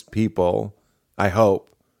most people, I hope,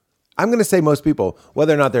 I'm going to say most people,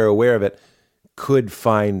 whether or not they're aware of it, could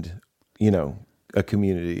find, a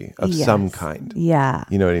community of some kind. Yeah.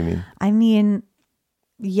 You know what I mean? I mean,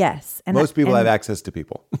 yes. And most people have access to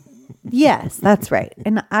people. Yes, that's right.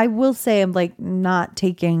 And I will say, I'm like not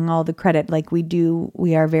taking all the credit. Like,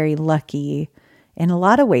 we are very lucky in a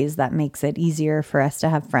lot of ways. That makes it easier for us to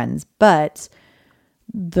have friends. But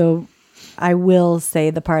I will say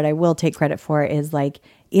the part I will take credit for is like,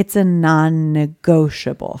 it's a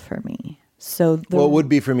non-negotiable for me. So it would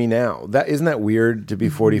be for me now. Isn't that weird to be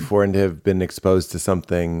 44 and to have been exposed to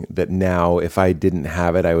something that now, if I didn't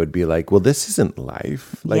have it, I would be like, well, this isn't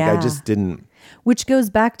life. Like, I just didn't. Which goes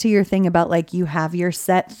back to your thing about like, you have your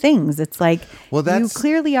set things. It's like, you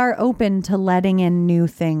clearly are open to letting in new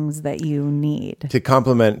things that you need. To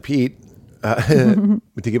compliment Pete, to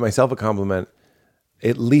give myself a compliment,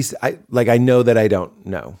 at least I know that I don't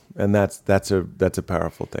know. And that's a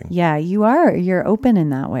powerful thing. Yeah, you're open in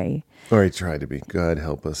that way. Or I try to be. God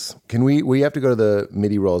help us. Can we have to go to the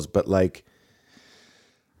MIDI rolls, but like,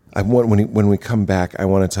 when we come back, I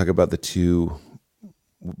want to talk about the two.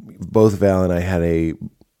 Both Val and I had a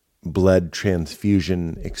blood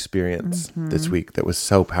transfusion experience this week that was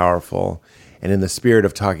so powerful. And in the spirit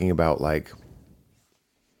of talking about like,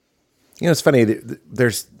 it's funny,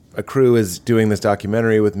 there's a crew is doing this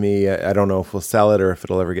documentary with me. I don't know if we'll sell it or if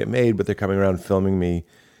it'll ever get made, but they're coming around filming me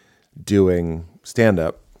doing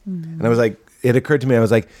stand-up. And I was like, it occurred to me, I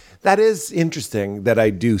was like, that is interesting that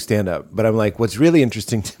I do stand-up. But I'm like, what's really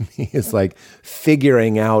interesting to me is like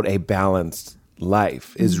figuring out a balanced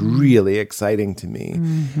life is really exciting to me.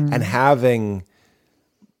 And having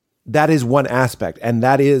that is one aspect, and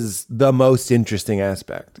that is the most interesting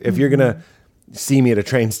aspect. If you're gonna see me at a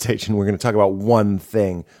train station, we're gonna talk about one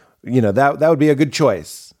thing, that would be a good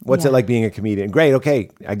choice. What's it like being a comedian? Great, okay,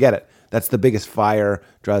 I get it. That's the biggest fire,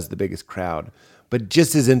 draws the biggest crowd. But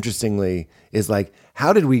just as interestingly is like,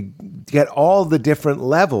 how did we get all the different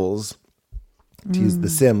levels, to use The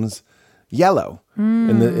Sims, yellow?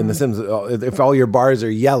 In the Sims, if all your bars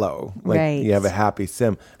are yellow, like you have a happy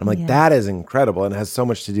sim. I'm like, that is incredible, and it has so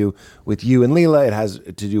much to do with you and Leela. It has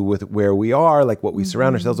to do with where we are, like what we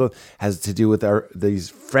surround ourselves with. Has to do with these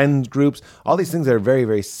friend groups. All these things are very,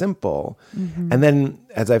 very simple. And then,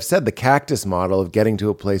 as I've said, the cactus model of getting to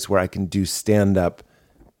a place where I can do stand up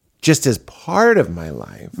just as part of my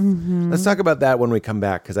life. Let's talk about that when we come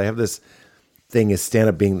back, because I have this thing is stand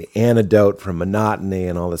up being the antidote for monotony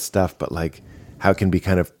and all this stuff, but like, how it can be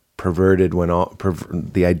kind of perverted when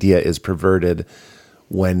the idea is perverted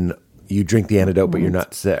when you drink the antidote, but you're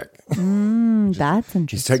not sick. That's interesting.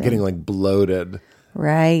 You start getting like bloated.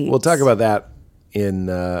 Right. We'll talk about that in,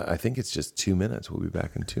 I think it's just 2 minutes. We'll be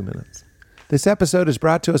back in 2 minutes. This episode is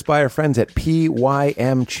brought to us by our friends at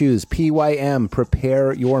PYM Chews. PYM,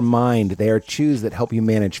 prepare your mind. They are chews that help you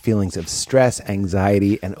manage feelings of stress,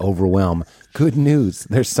 anxiety, and overwhelm. Good news.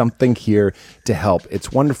 There's something here to help.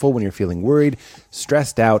 It's wonderful when you're feeling worried,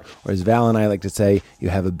 stressed out, or as Val and I like to say, you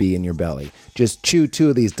have a bee in your belly. Just chew 2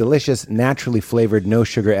 of these delicious, naturally flavored, no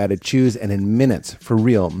sugar added chews, and in minutes, for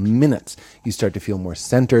real, minutes, you start to feel more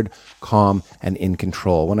centered, calm, and in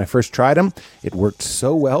control. When I first tried them, it worked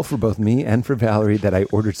so well for both me and for Valerie that I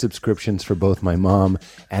ordered subscriptions for both my mom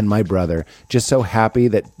and my brother. Just so happy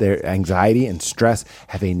that their anxiety and stress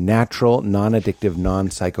have a natural, non-addictive,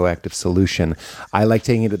 non-psychoactive solution. I like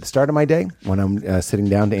taking it at the start of my day when I'm sitting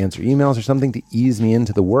down to answer emails or something to ease me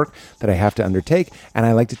into the work that I have to undertake. And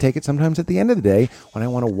I like to take it sometimes at the end of the day when I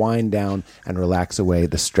want to wind down and relax away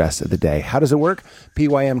the stress of the day. How does it work?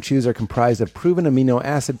 PYM chews are comprised of proven amino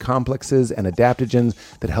acid complexes and adaptogens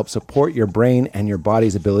that help support your brain and your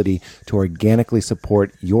body's ability to organically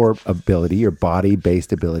support your ability, your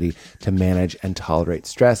body-based ability to manage and tolerate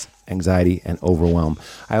stress, anxiety, and overwhelm.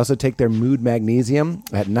 I also take their mood magnesium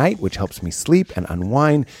at night, which helps me sleep and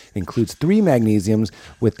unwind. It includes 3 magnesiums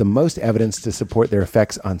with the most evidence to support their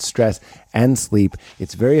effects on stress and sleep.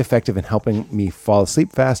 It's very effective in helping me fall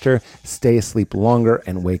asleep faster, stay asleep longer,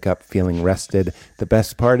 and wake up feeling rested. The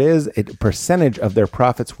best part is a percentage of their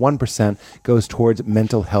profits, 1%, goes towards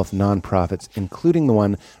mental health nonprofits, including the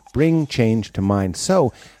one Bring Change to Mind.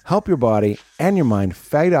 So help your body and your mind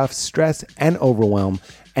fight off stress and overwhelm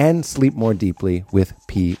and sleep more deeply with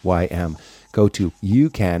PYM. Go to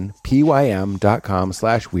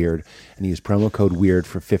youcanpym.com/weird and use promo code WEIRD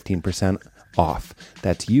for 15% off.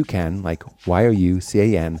 That's youcan, like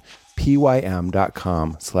YOUCAN,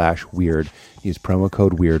 pym.com/weird. Use promo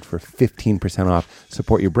code WEIRD for 15% off.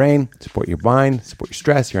 Support your brain, support your mind, support your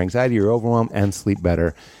stress, your anxiety, your overwhelm, and sleep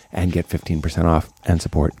better. And get 15% off and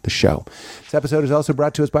support the show. This episode is also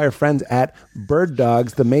brought to us by our friends at Bird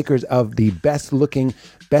Dogs, the makers of the best looking,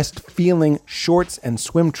 best feeling shorts and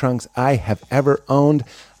swim trunks I have ever owned.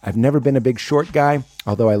 I've never been a big short guy.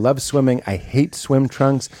 Although I love swimming, I hate swim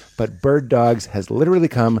trunks, but Bird Dogs has literally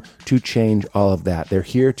come to change all of that. They're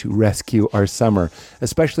here to rescue our summer,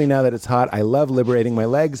 especially now that it's hot. I love liberating my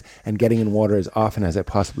legs and getting in water as often as I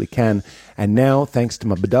possibly can. And now, thanks to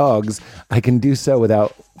my dogs, I can do so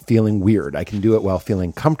without feeling weird. I can do it while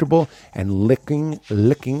feeling comfortable and looking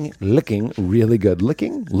really good.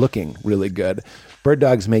 Looking really good. Bird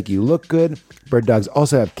Dogs make you look good. Bird Dogs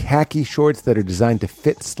also have khaki shorts that are designed to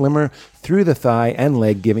fit slimmer through the thigh and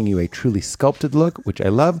leg, giving you a truly sculpted look, which I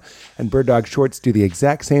love. And Bird Dog shorts do the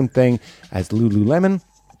exact same thing as Lululemon,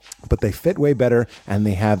 but they fit way better, and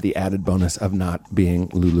they have the added bonus of not being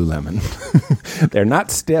Lululemon. They're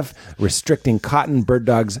not stiff, restricting cotton. Bird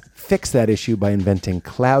Dogs fix that issue by inventing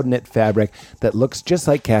cloud knit fabric that looks just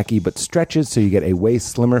like khaki but stretches so you get a way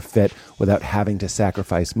slimmer fit without having to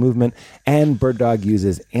sacrifice movement. And Bird Dog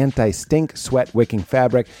uses anti-stink, sweat-wicking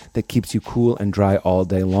fabric that keeps you cool and dry all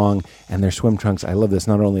day long. And their swim trunks, I love this.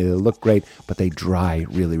 Not only do they look great, but they dry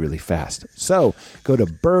really, really fast. So go to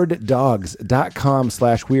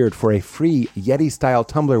birddogs.com/weird for a free Yeti-style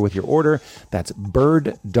tumbler with your order. That's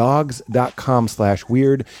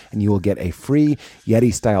birddogs.com/weird, and you will get a free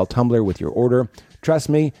Yeti-style tumbler with your order. Trust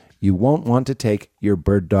me, you won't want to take your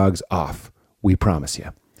Bird Dogs off. We promise you.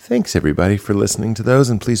 Thanks, everybody, for listening to those,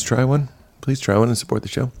 and please try one. Please try one and support the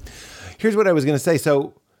show. Here's what I was going to say.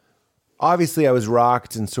 So, obviously, I was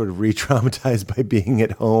rocked and sort of re-traumatized by being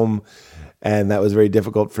at home, and that was very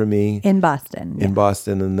difficult for me. In Boston. In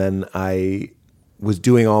Boston, and then I was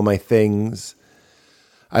doing all my things.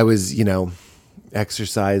 I was,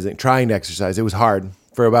 exercising, trying to exercise. It was hard.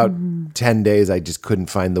 For about 10 days, I just couldn't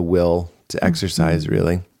find the will to exercise,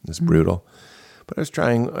 really. It was brutal. But I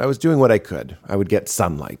was doing what I could. I would get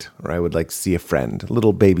sunlight, or I would see a friend.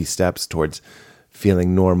 Little baby steps towards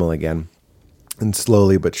feeling normal again. And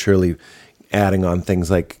slowly but surely adding on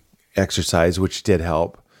things like exercise, which did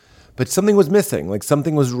help. But something was missing,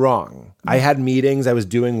 something was wrong. I had meetings, I was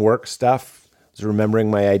doing work stuff. I was remembering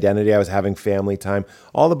my identity. I was having family time.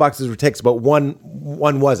 All the boxes were ticks, but one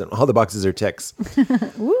wasn't. All the boxes are ticks.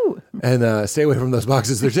 Woo. And stay away from those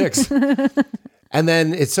boxes. They're ticks. And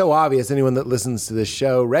then it's so obvious. Anyone that listens to this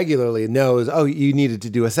show regularly knows, oh, you needed to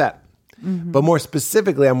do a set. Mm-hmm. But more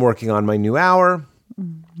specifically, I'm working on my new hour.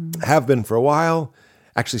 Mm-hmm. Have been for a while.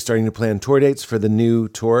 Actually starting to plan tour dates for the new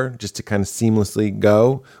tour just to kind of seamlessly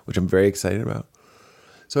go, which I'm very excited about.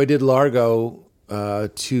 So I did Largo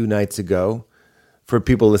 2 nights ago. For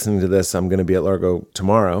people listening to this, I'm going to be at Largo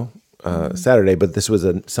tomorrow, Saturday, but this was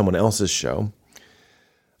someone else's show.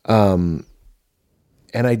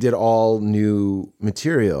 And I did all new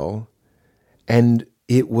material, and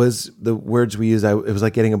it was, the words we used, it was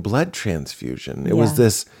like getting a blood transfusion. It was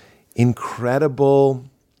this incredible,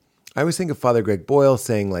 I always think of Father Greg Boyle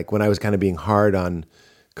saying, when I was kind of being hard on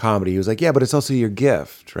comedy. He was like, yeah, but it's also your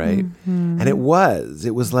gift, right? And it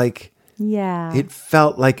was like, Yeah. it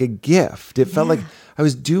felt like a gift. It felt like I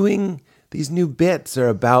was doing these new bits are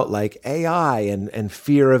about like AI and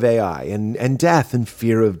fear of AI and death and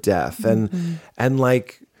fear of death. And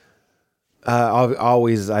like,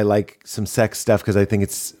 always I like some sex stuff because I think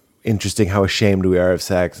it's interesting how ashamed we are of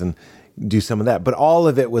sex and do some of that. But all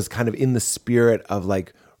of it was kind of in the spirit of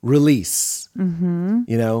like release,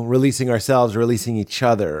 releasing ourselves, releasing each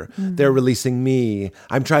other. They're releasing me.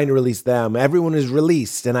 I'm trying to release them. Everyone is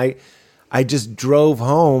released. And I just drove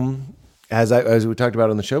home as we talked about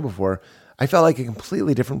on the show before. I felt like a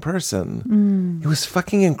completely different person. It was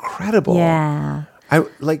fucking incredible. Yeah.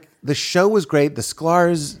 The show was great. The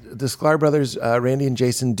Sklar brothers, Randy and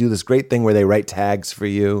Jason, do this great thing where they write tags for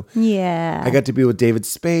you. Yeah. I got to be with David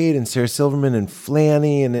Spade and Sarah Silverman and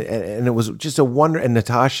Flanny, and it was just a wonder. And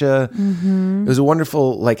Natasha, it was a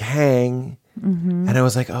wonderful like hang. And I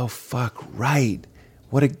was like, oh fuck, right?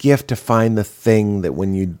 What a gift to find the thing that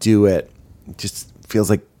when you do it, it just feels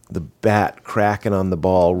like the bat cracking on the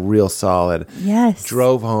ball, real solid. Yes.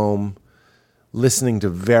 Drove home, listening to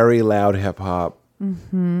very loud hip hop.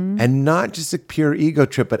 And not just a pure ego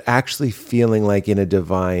trip, but actually feeling like in a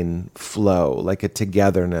divine flow, like a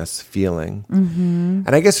togetherness feeling.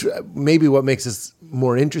 And I guess maybe what makes this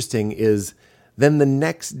more interesting is then the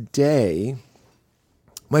next day,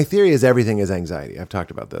 my theory is everything is anxiety. I've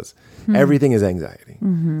talked about this. Everything is anxiety.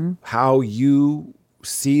 How you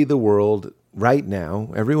see the world right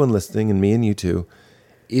now, everyone listening, and me and you too,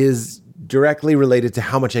 is directly related to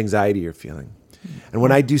how much anxiety you're feeling. And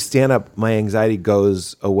when I do stand-up, my anxiety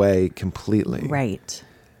goes away completely. Right.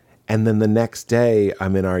 And then the next day,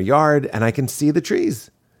 I'm in our yard, and I can see the trees.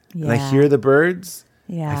 And I hear the birds.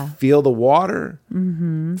 Yeah. I feel the water.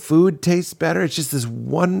 Food tastes better. It's just this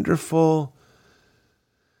wonderful...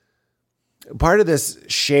 Part of this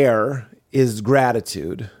share is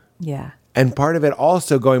gratitude. Yeah. And part of it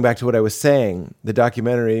also, going back to what I was saying, the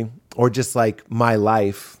documentary, or just like my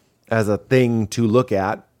life as a thing to look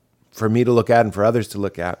at, for me to look at and for others to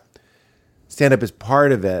look at. Stand-up is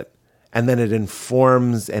part of it, and then it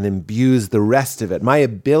informs and imbues the rest of it. My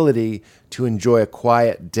ability to enjoy a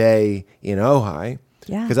quiet day in Ojai,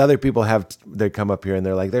 because other people they come up here and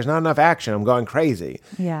they're like, there's not enough action, I'm going crazy,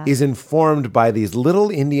 is informed by these little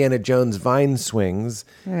Indiana Jones vine swings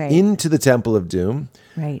into the Temple of Doom,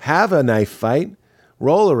 have a knife fight,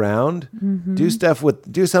 roll around, do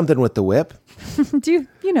something with the whip. do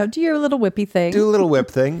your little whippy thing. Do a little whip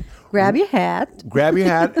thing. Grab your hat. Grab your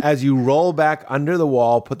hat as you roll back under the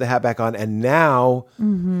wall, put the hat back on. And now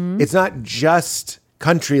it's not just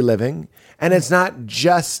country living, and it's not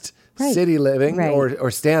just city living or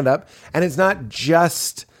stand up. And it's not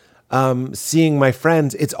just seeing my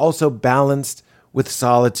friends. It's also balanced with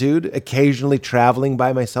solitude, occasionally traveling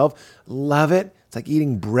by myself. Love it. It's like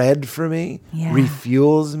eating bread for me,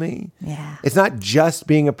 refuels me. Yeah. It's not just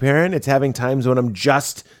being a parent. It's having times when I'm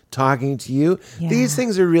just talking to you. Yeah. These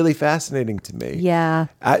things are really fascinating to me. Yeah.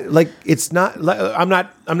 It's not, I'm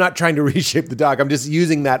not trying to reshape the doc. I'm just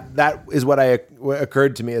using that. That is what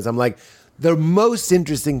occurred to me as I'm like, the most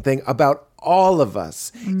interesting thing about all of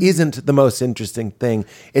us isn't the most interesting thing.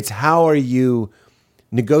 It's how are you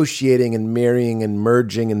negotiating and marrying and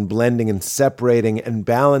merging and blending and separating and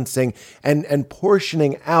balancing and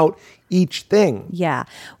portioning out each thing. Yeah.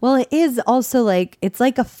 Well, it is also like, it's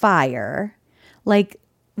like a fire,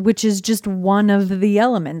 which is just one of the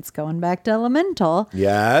elements, going back to elemental.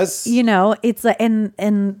 Yes. It's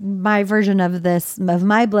and my version of this, of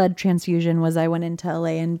my blood transfusion was I went into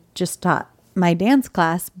LA and just taught my dance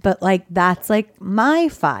class, but that's my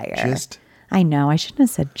fire. Just? I know. I shouldn't have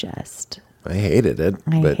said just. I hated it.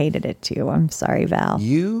 I hated it too. I'm sorry, Val.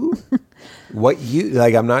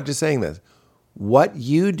 I'm not just saying this. What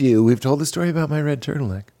you do, we've told the story about my red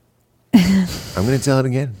turtleneck. I'm going to tell it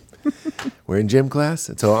again. We're in gym class.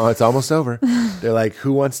 It's almost over. They're like,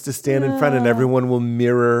 who wants to stand in front? And everyone will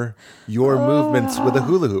mirror your movements with a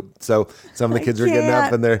hula hoop. So some of the kids are getting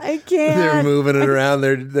up and they're moving it around.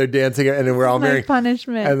 They're dancing, and then we're all marrying.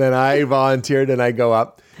 Punishment. And then I volunteered and I go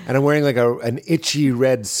up. And I'm wearing an itchy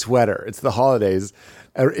red sweater. It's the holidays,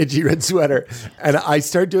 an itchy red sweater. And I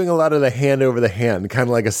start doing a lot of the hand over the hand, kind of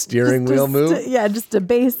like a steering wheel move. Just a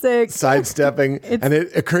basic. Sidestepping. And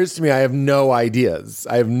it occurs to me I have no ideas.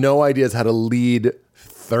 I have no ideas how to lead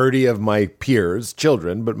 30 of my peers,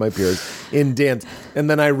 children, but my peers, in dance. And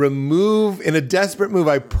then I remove, in a desperate move,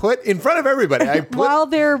 I put in front of everybody. While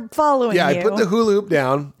they're following you. I put the hula hoop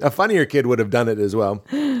down. A funnier kid would have done it as well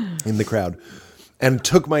in the crowd. And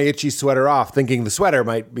took my itchy sweater off, thinking the sweater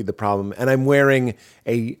might be the problem. And I'm wearing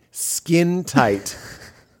a skin-tight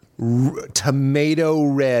tomato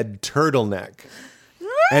red turtleneck.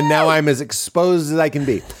 And now I'm as exposed as I can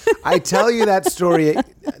be. I tell you that story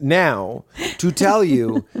now to tell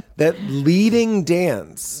you that leading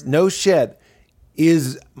dance, no shit,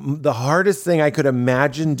 is the hardest thing I could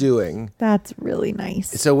imagine doing. That's really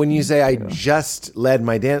nice. So when you say I just led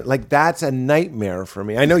my dance, like that's a nightmare for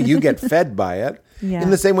me. I know you get fed by it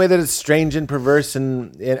in the same way that it's strange and perverse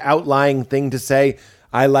and an outlying thing to say,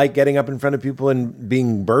 I like getting up in front of people and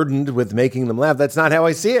being burdened with making them laugh. That's not how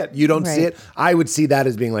I see it. You don't see it. I would see that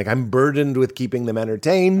as being like, I'm burdened with keeping them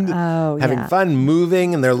entertained, having fun,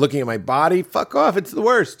 moving, and they're looking at my body. Fuck off. It's the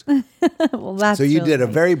worst. Well, that's so you really did a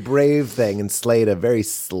nice. very brave thing and slayed a very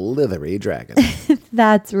slithery dragon.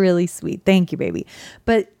 That's really sweet. Thank you, baby.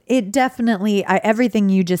 But it definitely, everything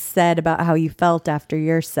you just said about how you felt after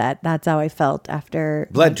your set, that's how I felt after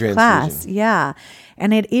Blood my transfusion. class. Yeah.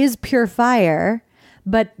 And it is pure fire.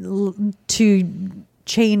 But to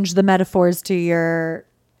change the metaphors to your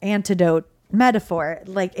antidote metaphor,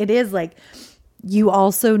 like it is like you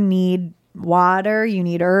also need water, you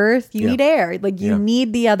need earth, you need air, like you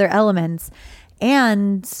need the other elements,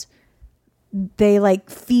 and they like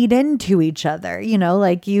feed into each other, you know,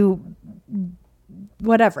 like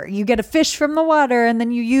whatever, you get a fish from the water and then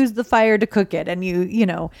you use the fire to cook it, and you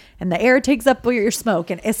know, and the air takes up your smoke,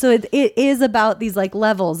 and so it is about these like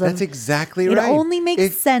levels. That's exactly right. It right. only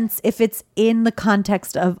makes sense if it's in the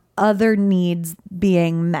context of other needs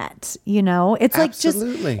being met, you know. It's like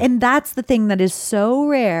Absolutely. and that's the thing that is so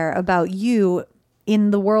rare about you in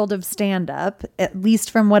the world of stand-up, at least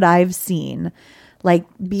from what I've seen. Like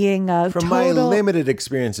being From my limited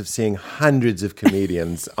experience of seeing hundreds of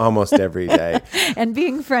comedians almost every day. And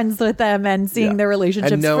being friends with them and seeing their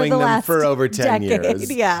relationships and knowing for the them last for over 10 decade.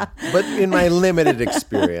 years. Yeah. But in my limited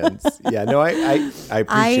experience. Yeah, no, I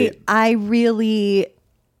appreciate I really,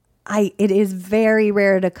 it is very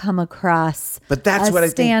rare to come across But that's what I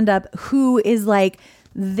think- stand-up who is like,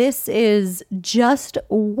 this is just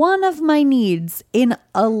one of my needs in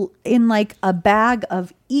like a bag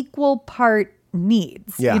of equal part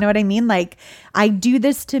needs. Yeah. You know what I mean? Like, I do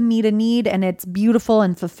this to meet a need, and it's beautiful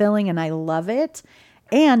and fulfilling, and I love it.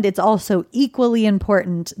 And it's also equally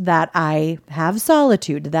important that I have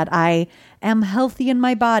solitude, that I am healthy in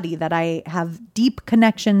my body, that I have deep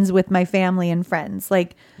connections with my family and friends.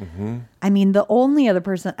 Like, I mean, the only other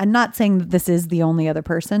person, I'm not saying that this is the only other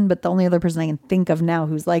person, but the only other person I can think of now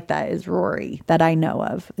who's like that is Rory, that I know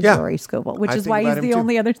of, is Rory Scovel, which I is think why about he's him the too.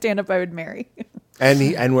 only other stand-up I would marry.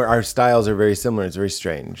 and our styles are very similar. It's very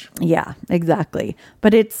strange. Yeah, exactly.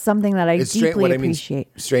 But it's something that I It's deeply appreciate.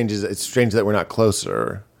 Strange is it's strange that we're not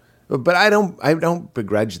closer. But I don't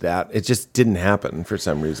begrudge that. It just didn't happen for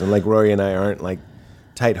some reason. Like Rory and I aren't like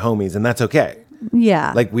tight homies, and that's okay.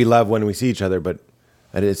 Yeah. Like we love when we see each other, but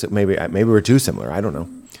it's maybe we're too similar. I don't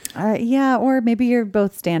know. Yeah, or maybe you're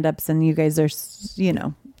both stand-ups and you guys are, you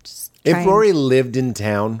know, just If trying- Rory lived in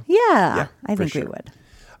town, Yeah, I for think we sure. would.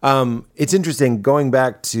 It's interesting going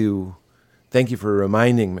back to. Thank you for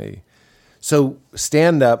reminding me. So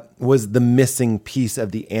stand-up was the missing piece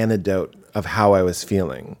of the antidote of how I was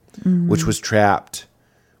feeling, which was trapped,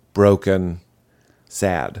 broken,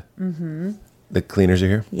 sad. The cleaners are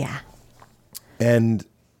here. Yeah. And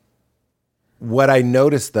what I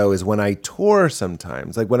noticed, though, is when I tour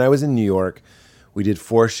sometimes, like when I was in New York, we did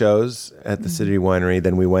 4 shows at the City Winery.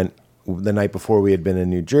 Then we went the night before, we had been in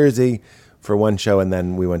New Jersey for 1 show, and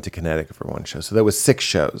then we went to Connecticut for 1 show. So there was 6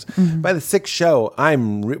 shows. By the 6th show,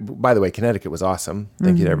 by the way, Connecticut was awesome.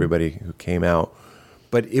 Thank you to everybody who came out.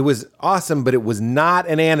 But it was awesome, but it was not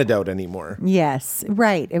an antidote anymore. Yes,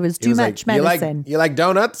 right. It was It too was much like, medicine. You like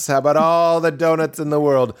donuts? How about all the donuts in the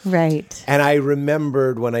world? Right. And I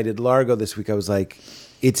remembered when I did Largo this week, I was like,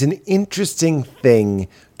 it's an interesting thing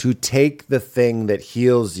to take the thing that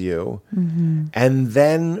heals you and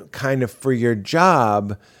then kind of for your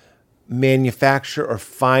job, manufacture or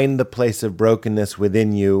find the place of brokenness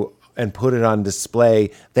within you and put it on display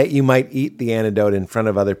that you might eat the antidote in front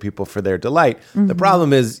of other people for their delight. The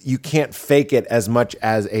problem is you can't fake it as much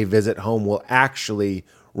as a visit home will actually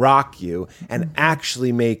rock you and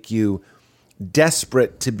actually make you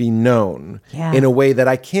desperate to be known in a way that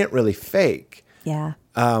I can't really fake. Yeah.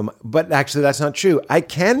 But actually that's not true. I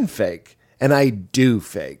can fake and I do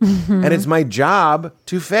fake. And it's my job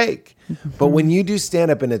to fake. But when you do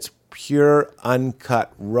stand up and it's pure,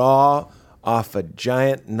 uncut, raw, off a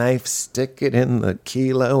giant knife, stick it in the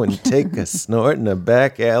kilo and take a snort in a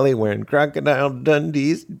back alley wearing Crocodile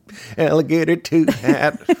Dundee's alligator tooth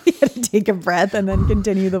hat. You had to take a breath and then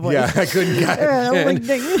continue the voice. Yeah, I couldn't get it.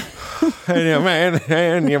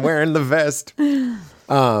 And you're wearing the vest. The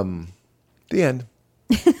end.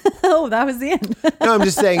 Oh, that was the end. No, I'm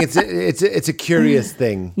just saying it's a curious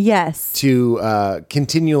thing. Yes. To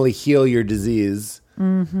continually heal your disease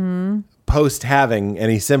post having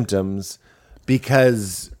any symptoms,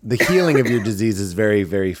 because the healing of your disease is very,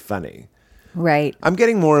 very funny. Right. I'm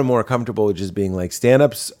getting more and more comfortable with just being like,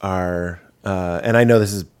 stand-ups are, and I know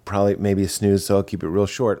this is probably maybe a snooze, so I'll keep it real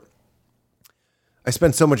short. I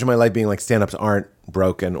spent so much of my life being like, stand-ups aren't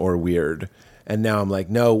broken or weird. And now I'm like,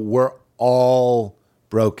 no, we're all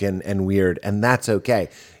broken and weird, and that's okay.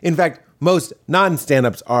 In fact, most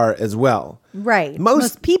non-stand-ups are as well. Right.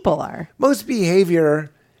 Most people are. Most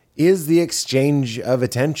behavior is the exchange of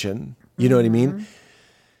attention. You know what I mean?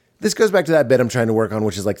 This goes back to that bit I'm trying to work on,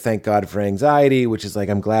 which is like, thank God for anxiety, which is like,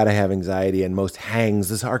 I'm glad I have anxiety. And most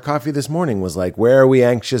hangs, our coffee this morning was like, where are we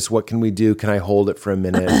anxious? What can we do? Can I hold it for a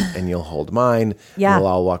minute? And you'll hold mine. Yeah. And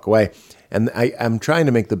we'll all walk away. And I'm trying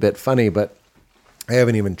to make the bit funny, but I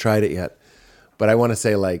haven't even tried it yet. But I want to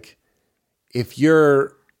say, like, if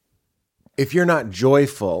you're not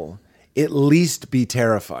joyful, at least be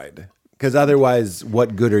terrified. Because otherwise,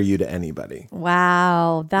 what good are you to anybody?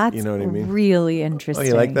 Wow. That's You know what I mean? really interesting. Oh,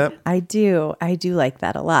 you like that? I do. I do like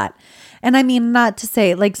that a lot. And I mean, not to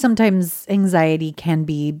say, like, sometimes anxiety can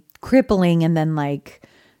be crippling, and then, like,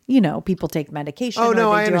 you know, people take medication. Oh,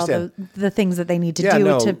 no, or they I do understand. all the things that they need to Yeah, do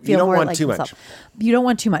no, to you feel don't more want like too themselves. much. You don't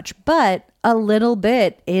want too much, but a little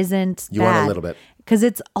bit isn't You bad. want a little bit. Because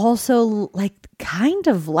it's also, like, kind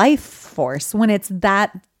of life force when it's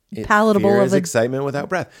that palatable Fear of is a excitement without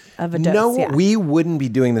breath. of a dose, No, yeah. we wouldn't be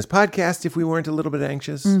doing this podcast if we weren't a little bit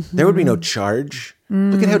anxious. There would be no charge.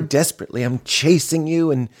 Look at how desperately I'm chasing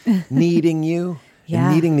you and needing you. Yeah.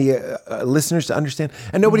 And needing the listeners to understand.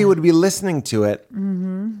 And nobody would be listening to it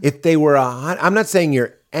if they were I'm not saying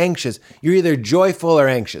you're anxious. You're either joyful or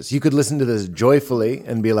anxious. You could listen to this joyfully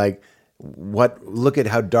and be like, look at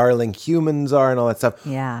how darling humans are and all that stuff.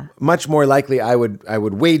 Yeah. Much more likely, I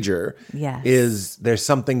would wager, Yes. is there's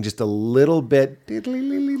something just a little bit,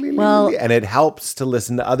 Well- and it helps to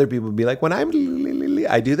listen to other people be like, when I'm,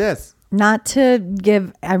 I do this. Not to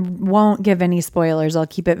give, I won't give any spoilers. I'll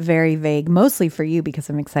keep it very vague, mostly for you because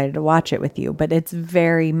I'm excited to watch it with you. But it's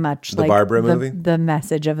very much The like Barbara movie? The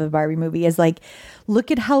message of the Barbie movie is like,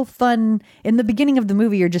 look at how fun. In the beginning of the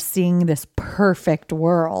movie, you're just seeing this perfect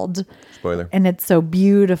world. Spoiler. And it's so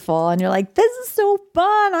beautiful. And you're like, this is so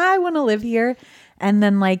fun. I want to live here. And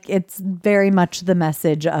then, like, it's very much the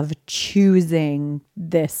message of choosing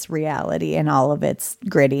this reality and all of its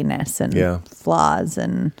grittiness and flaws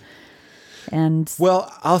and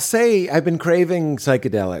Well, I'll say I've been craving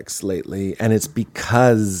psychedelics lately, and it's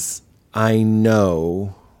because I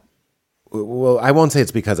know, well, I won't say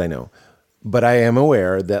it's because I know, but I am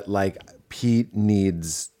aware that, like, Pete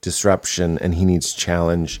needs disruption and he needs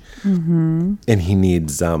challenge and he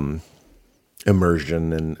needs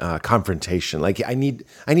immersion and confrontation. Like, I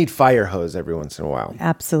need fire hose every once in a while.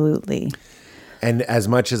 absolutely. And as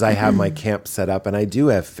much as I have my camp set up, and I do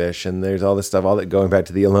have fish, and there's all this stuff, all that going back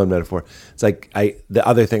to the alone metaphor, it's like the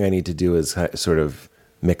other thing I need to do is sort of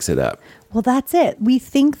mix it up. Well, that's it. We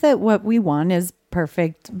think that what we want is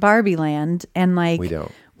perfect Barbie land, and like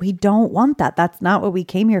we don't want that. That's not what we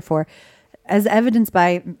came here for. As evidenced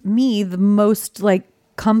by me, the most like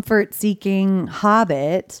comfort seeking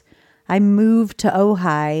hobbit, I moved to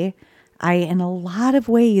Ojai. I, in a lot of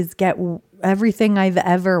ways, get everything I've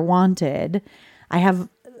ever wanted.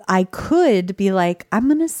 I could be like, I'm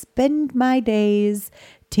going to spend my days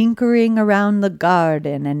tinkering around the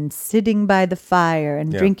garden and sitting by the fire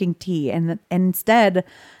and drinking tea. And instead,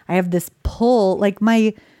 I have this pull. Like,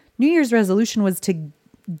 my New Year's resolution was to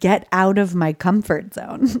get out of my comfort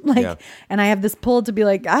zone. And I have this pull to be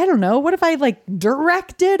like, I don't know, what if I like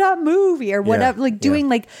directed a movie or whatever, like doing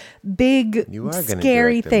like big,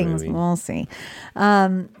 scary things. We'll see.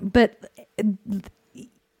 But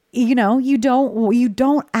you know, you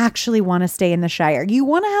don't actually want to stay in the Shire. You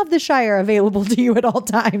want to have the Shire available to you at all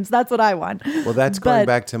times. That's what I want. Well, that's going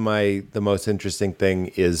back to the most interesting thing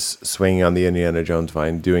is swinging on the Indiana Jones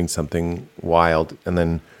vine, doing something wild, and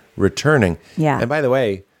then returning. Yeah. And by the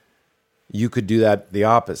way, you could do that the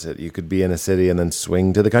opposite. You could be in a city and then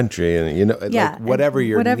swing to the country, and you know, like whatever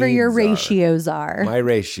your ratios are. My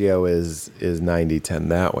ratio is 90-10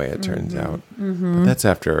 that way. It turns out, but that's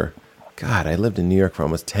after. God, I lived in New York for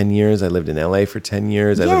almost 10 years. I lived in LA for 10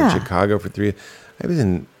 years. I lived in Chicago for 3 years. I was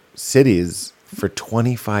in cities for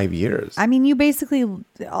 25 years. I mean, you basically,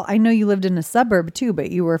 I know you lived in a suburb too,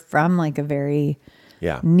 but you were from like a very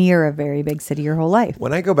near a very big city your whole life.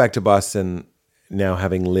 When I go back to Boston now,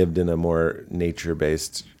 having lived in a more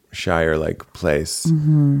nature-based Shire-like place,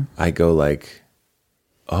 I go like,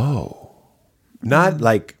 oh, not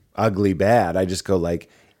like ugly bad. I just go like,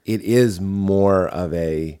 it is more of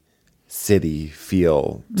a city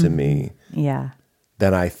feel to me Yeah.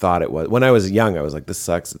 than I thought it was. When I was young, I was like, this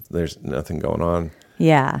sucks. There's nothing going on.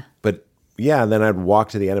 Yeah. But yeah, and then I'd walk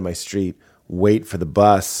to the end of my street, wait for the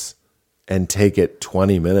bus, and take it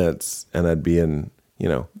 20 minutes, and I'd be in,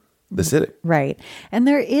 the city. Right. And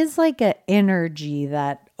there is like an energy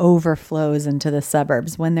that overflows into the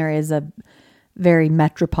suburbs when there is a very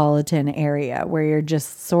metropolitan area where you're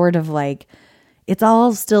just sort of like, it's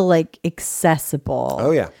all still like accessible.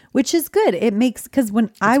 Oh, yeah. Which is good. It makes, because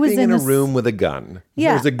when I was being in a room with a gun.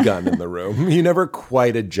 Yeah. There's a gun in the room. You never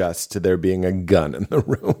quite adjust to there being a gun in the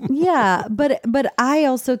room. Yeah, but I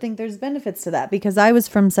also think there's benefits to that because I was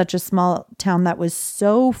from such a small town that was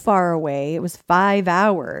so far away. It was 5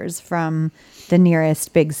 hours from the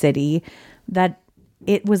nearest big city that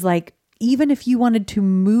it was like, even if you wanted to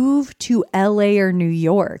move to LA or New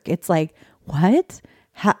York, it's like, what?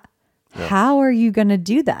 How are you going to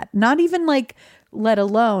do that? Not even like, let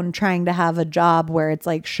alone trying to have a job where it's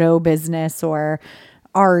like show business or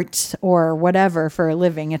art or whatever for a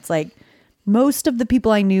living. It's like most of the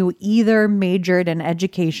people I knew either majored in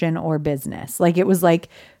education or business. Like it was like,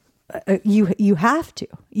 you have to,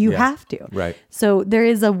 have to. Right. So there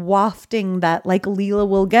is a wafting that like Leela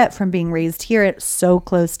will get from being raised here. It's so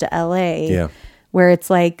close to LA where it's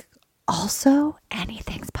like, also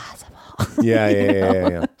anything's possible.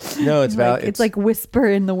 Yeah. No, it's valid. It's like whisper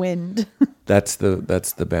in the wind. That's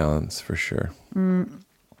the balance for sure.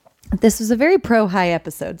 This was a very pro-high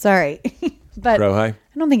episode. Sorry. But Pro-high?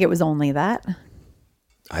 I don't think it was only that.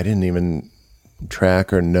 I didn't even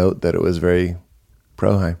track or note that it was very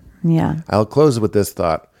pro-high. Yeah. I'll close with this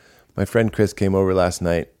thought. My friend Chris came over last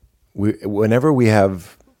night. Whenever we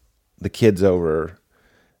have the kids over,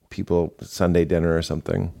 people, Sunday dinner or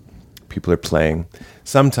something, people are playing.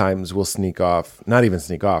 Sometimes we'll sneak off. Not even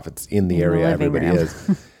sneak off. It's in the area everybody is.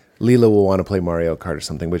 Leela will want to play Mario Kart or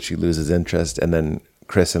something, but she loses interest. And then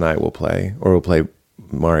Chris and I will play, or we'll play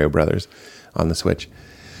Mario Brothers on the Switch.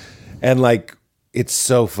 And like, it's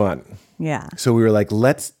so fun. Yeah. So we were like,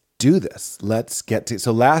 let's do this. Let's get to.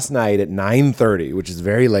 So last night at 9:30, which is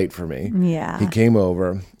very late for me. Yeah. He came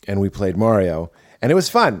over and we played Mario, and it was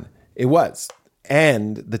fun. It was.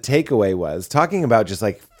 And the takeaway was talking about just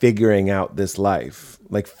like figuring out this life,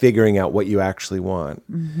 like figuring out what you actually want.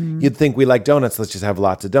 Mm-hmm. You'd think we like donuts. Let's just have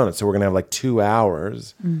lots of donuts. So we're going to have like 2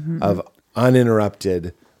 hours of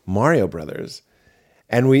uninterrupted Mario Brothers.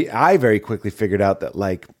 And I very quickly figured out that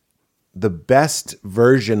like the best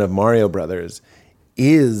version of Mario Brothers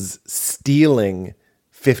is stealing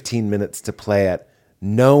 15 minutes to play it,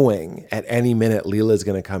 knowing at any minute Leela's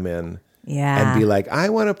going to come in and be like, I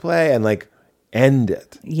want to play, and like end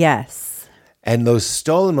it. Yes. And those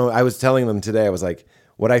stolen moments, I was telling them today, I was like,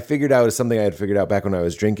 what I figured out is something I had figured out back when I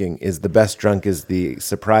was drinking is the best drunk is the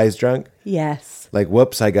surprise drunk. Yes. Like,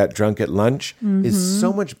 whoops, I got drunk at lunch is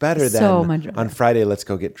so much better than on Friday, let's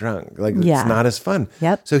go get drunk. Like, it's not as fun.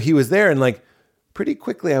 Yep. So he was there, and like pretty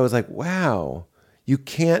quickly I was like, wow, you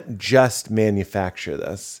can't just manufacture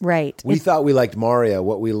this. Right. We thought we liked Mario.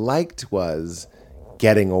 What we liked was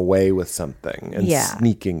getting away with something and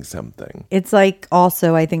sneaking something. It's like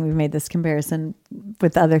also, I think we've made this comparison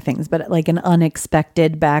with other things, but like an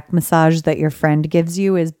unexpected back massage that your friend gives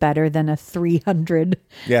you is better than a $300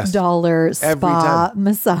 spa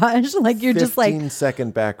massage. Like you're just like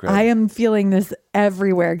 15-second back rub. I am feeling this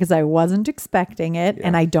everywhere because I wasn't expecting it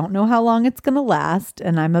and I don't know how long it's going to last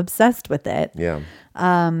and I'm obsessed with it. Yeah.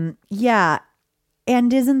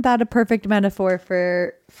 And isn't that a perfect metaphor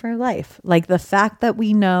for life? Like the fact that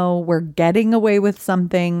we know we're getting away with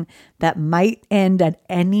something that might end at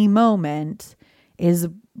any moment is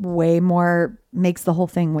makes the whole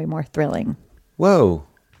thing way more thrilling. Whoa.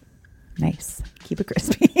 Nice. Keep it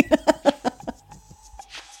crispy.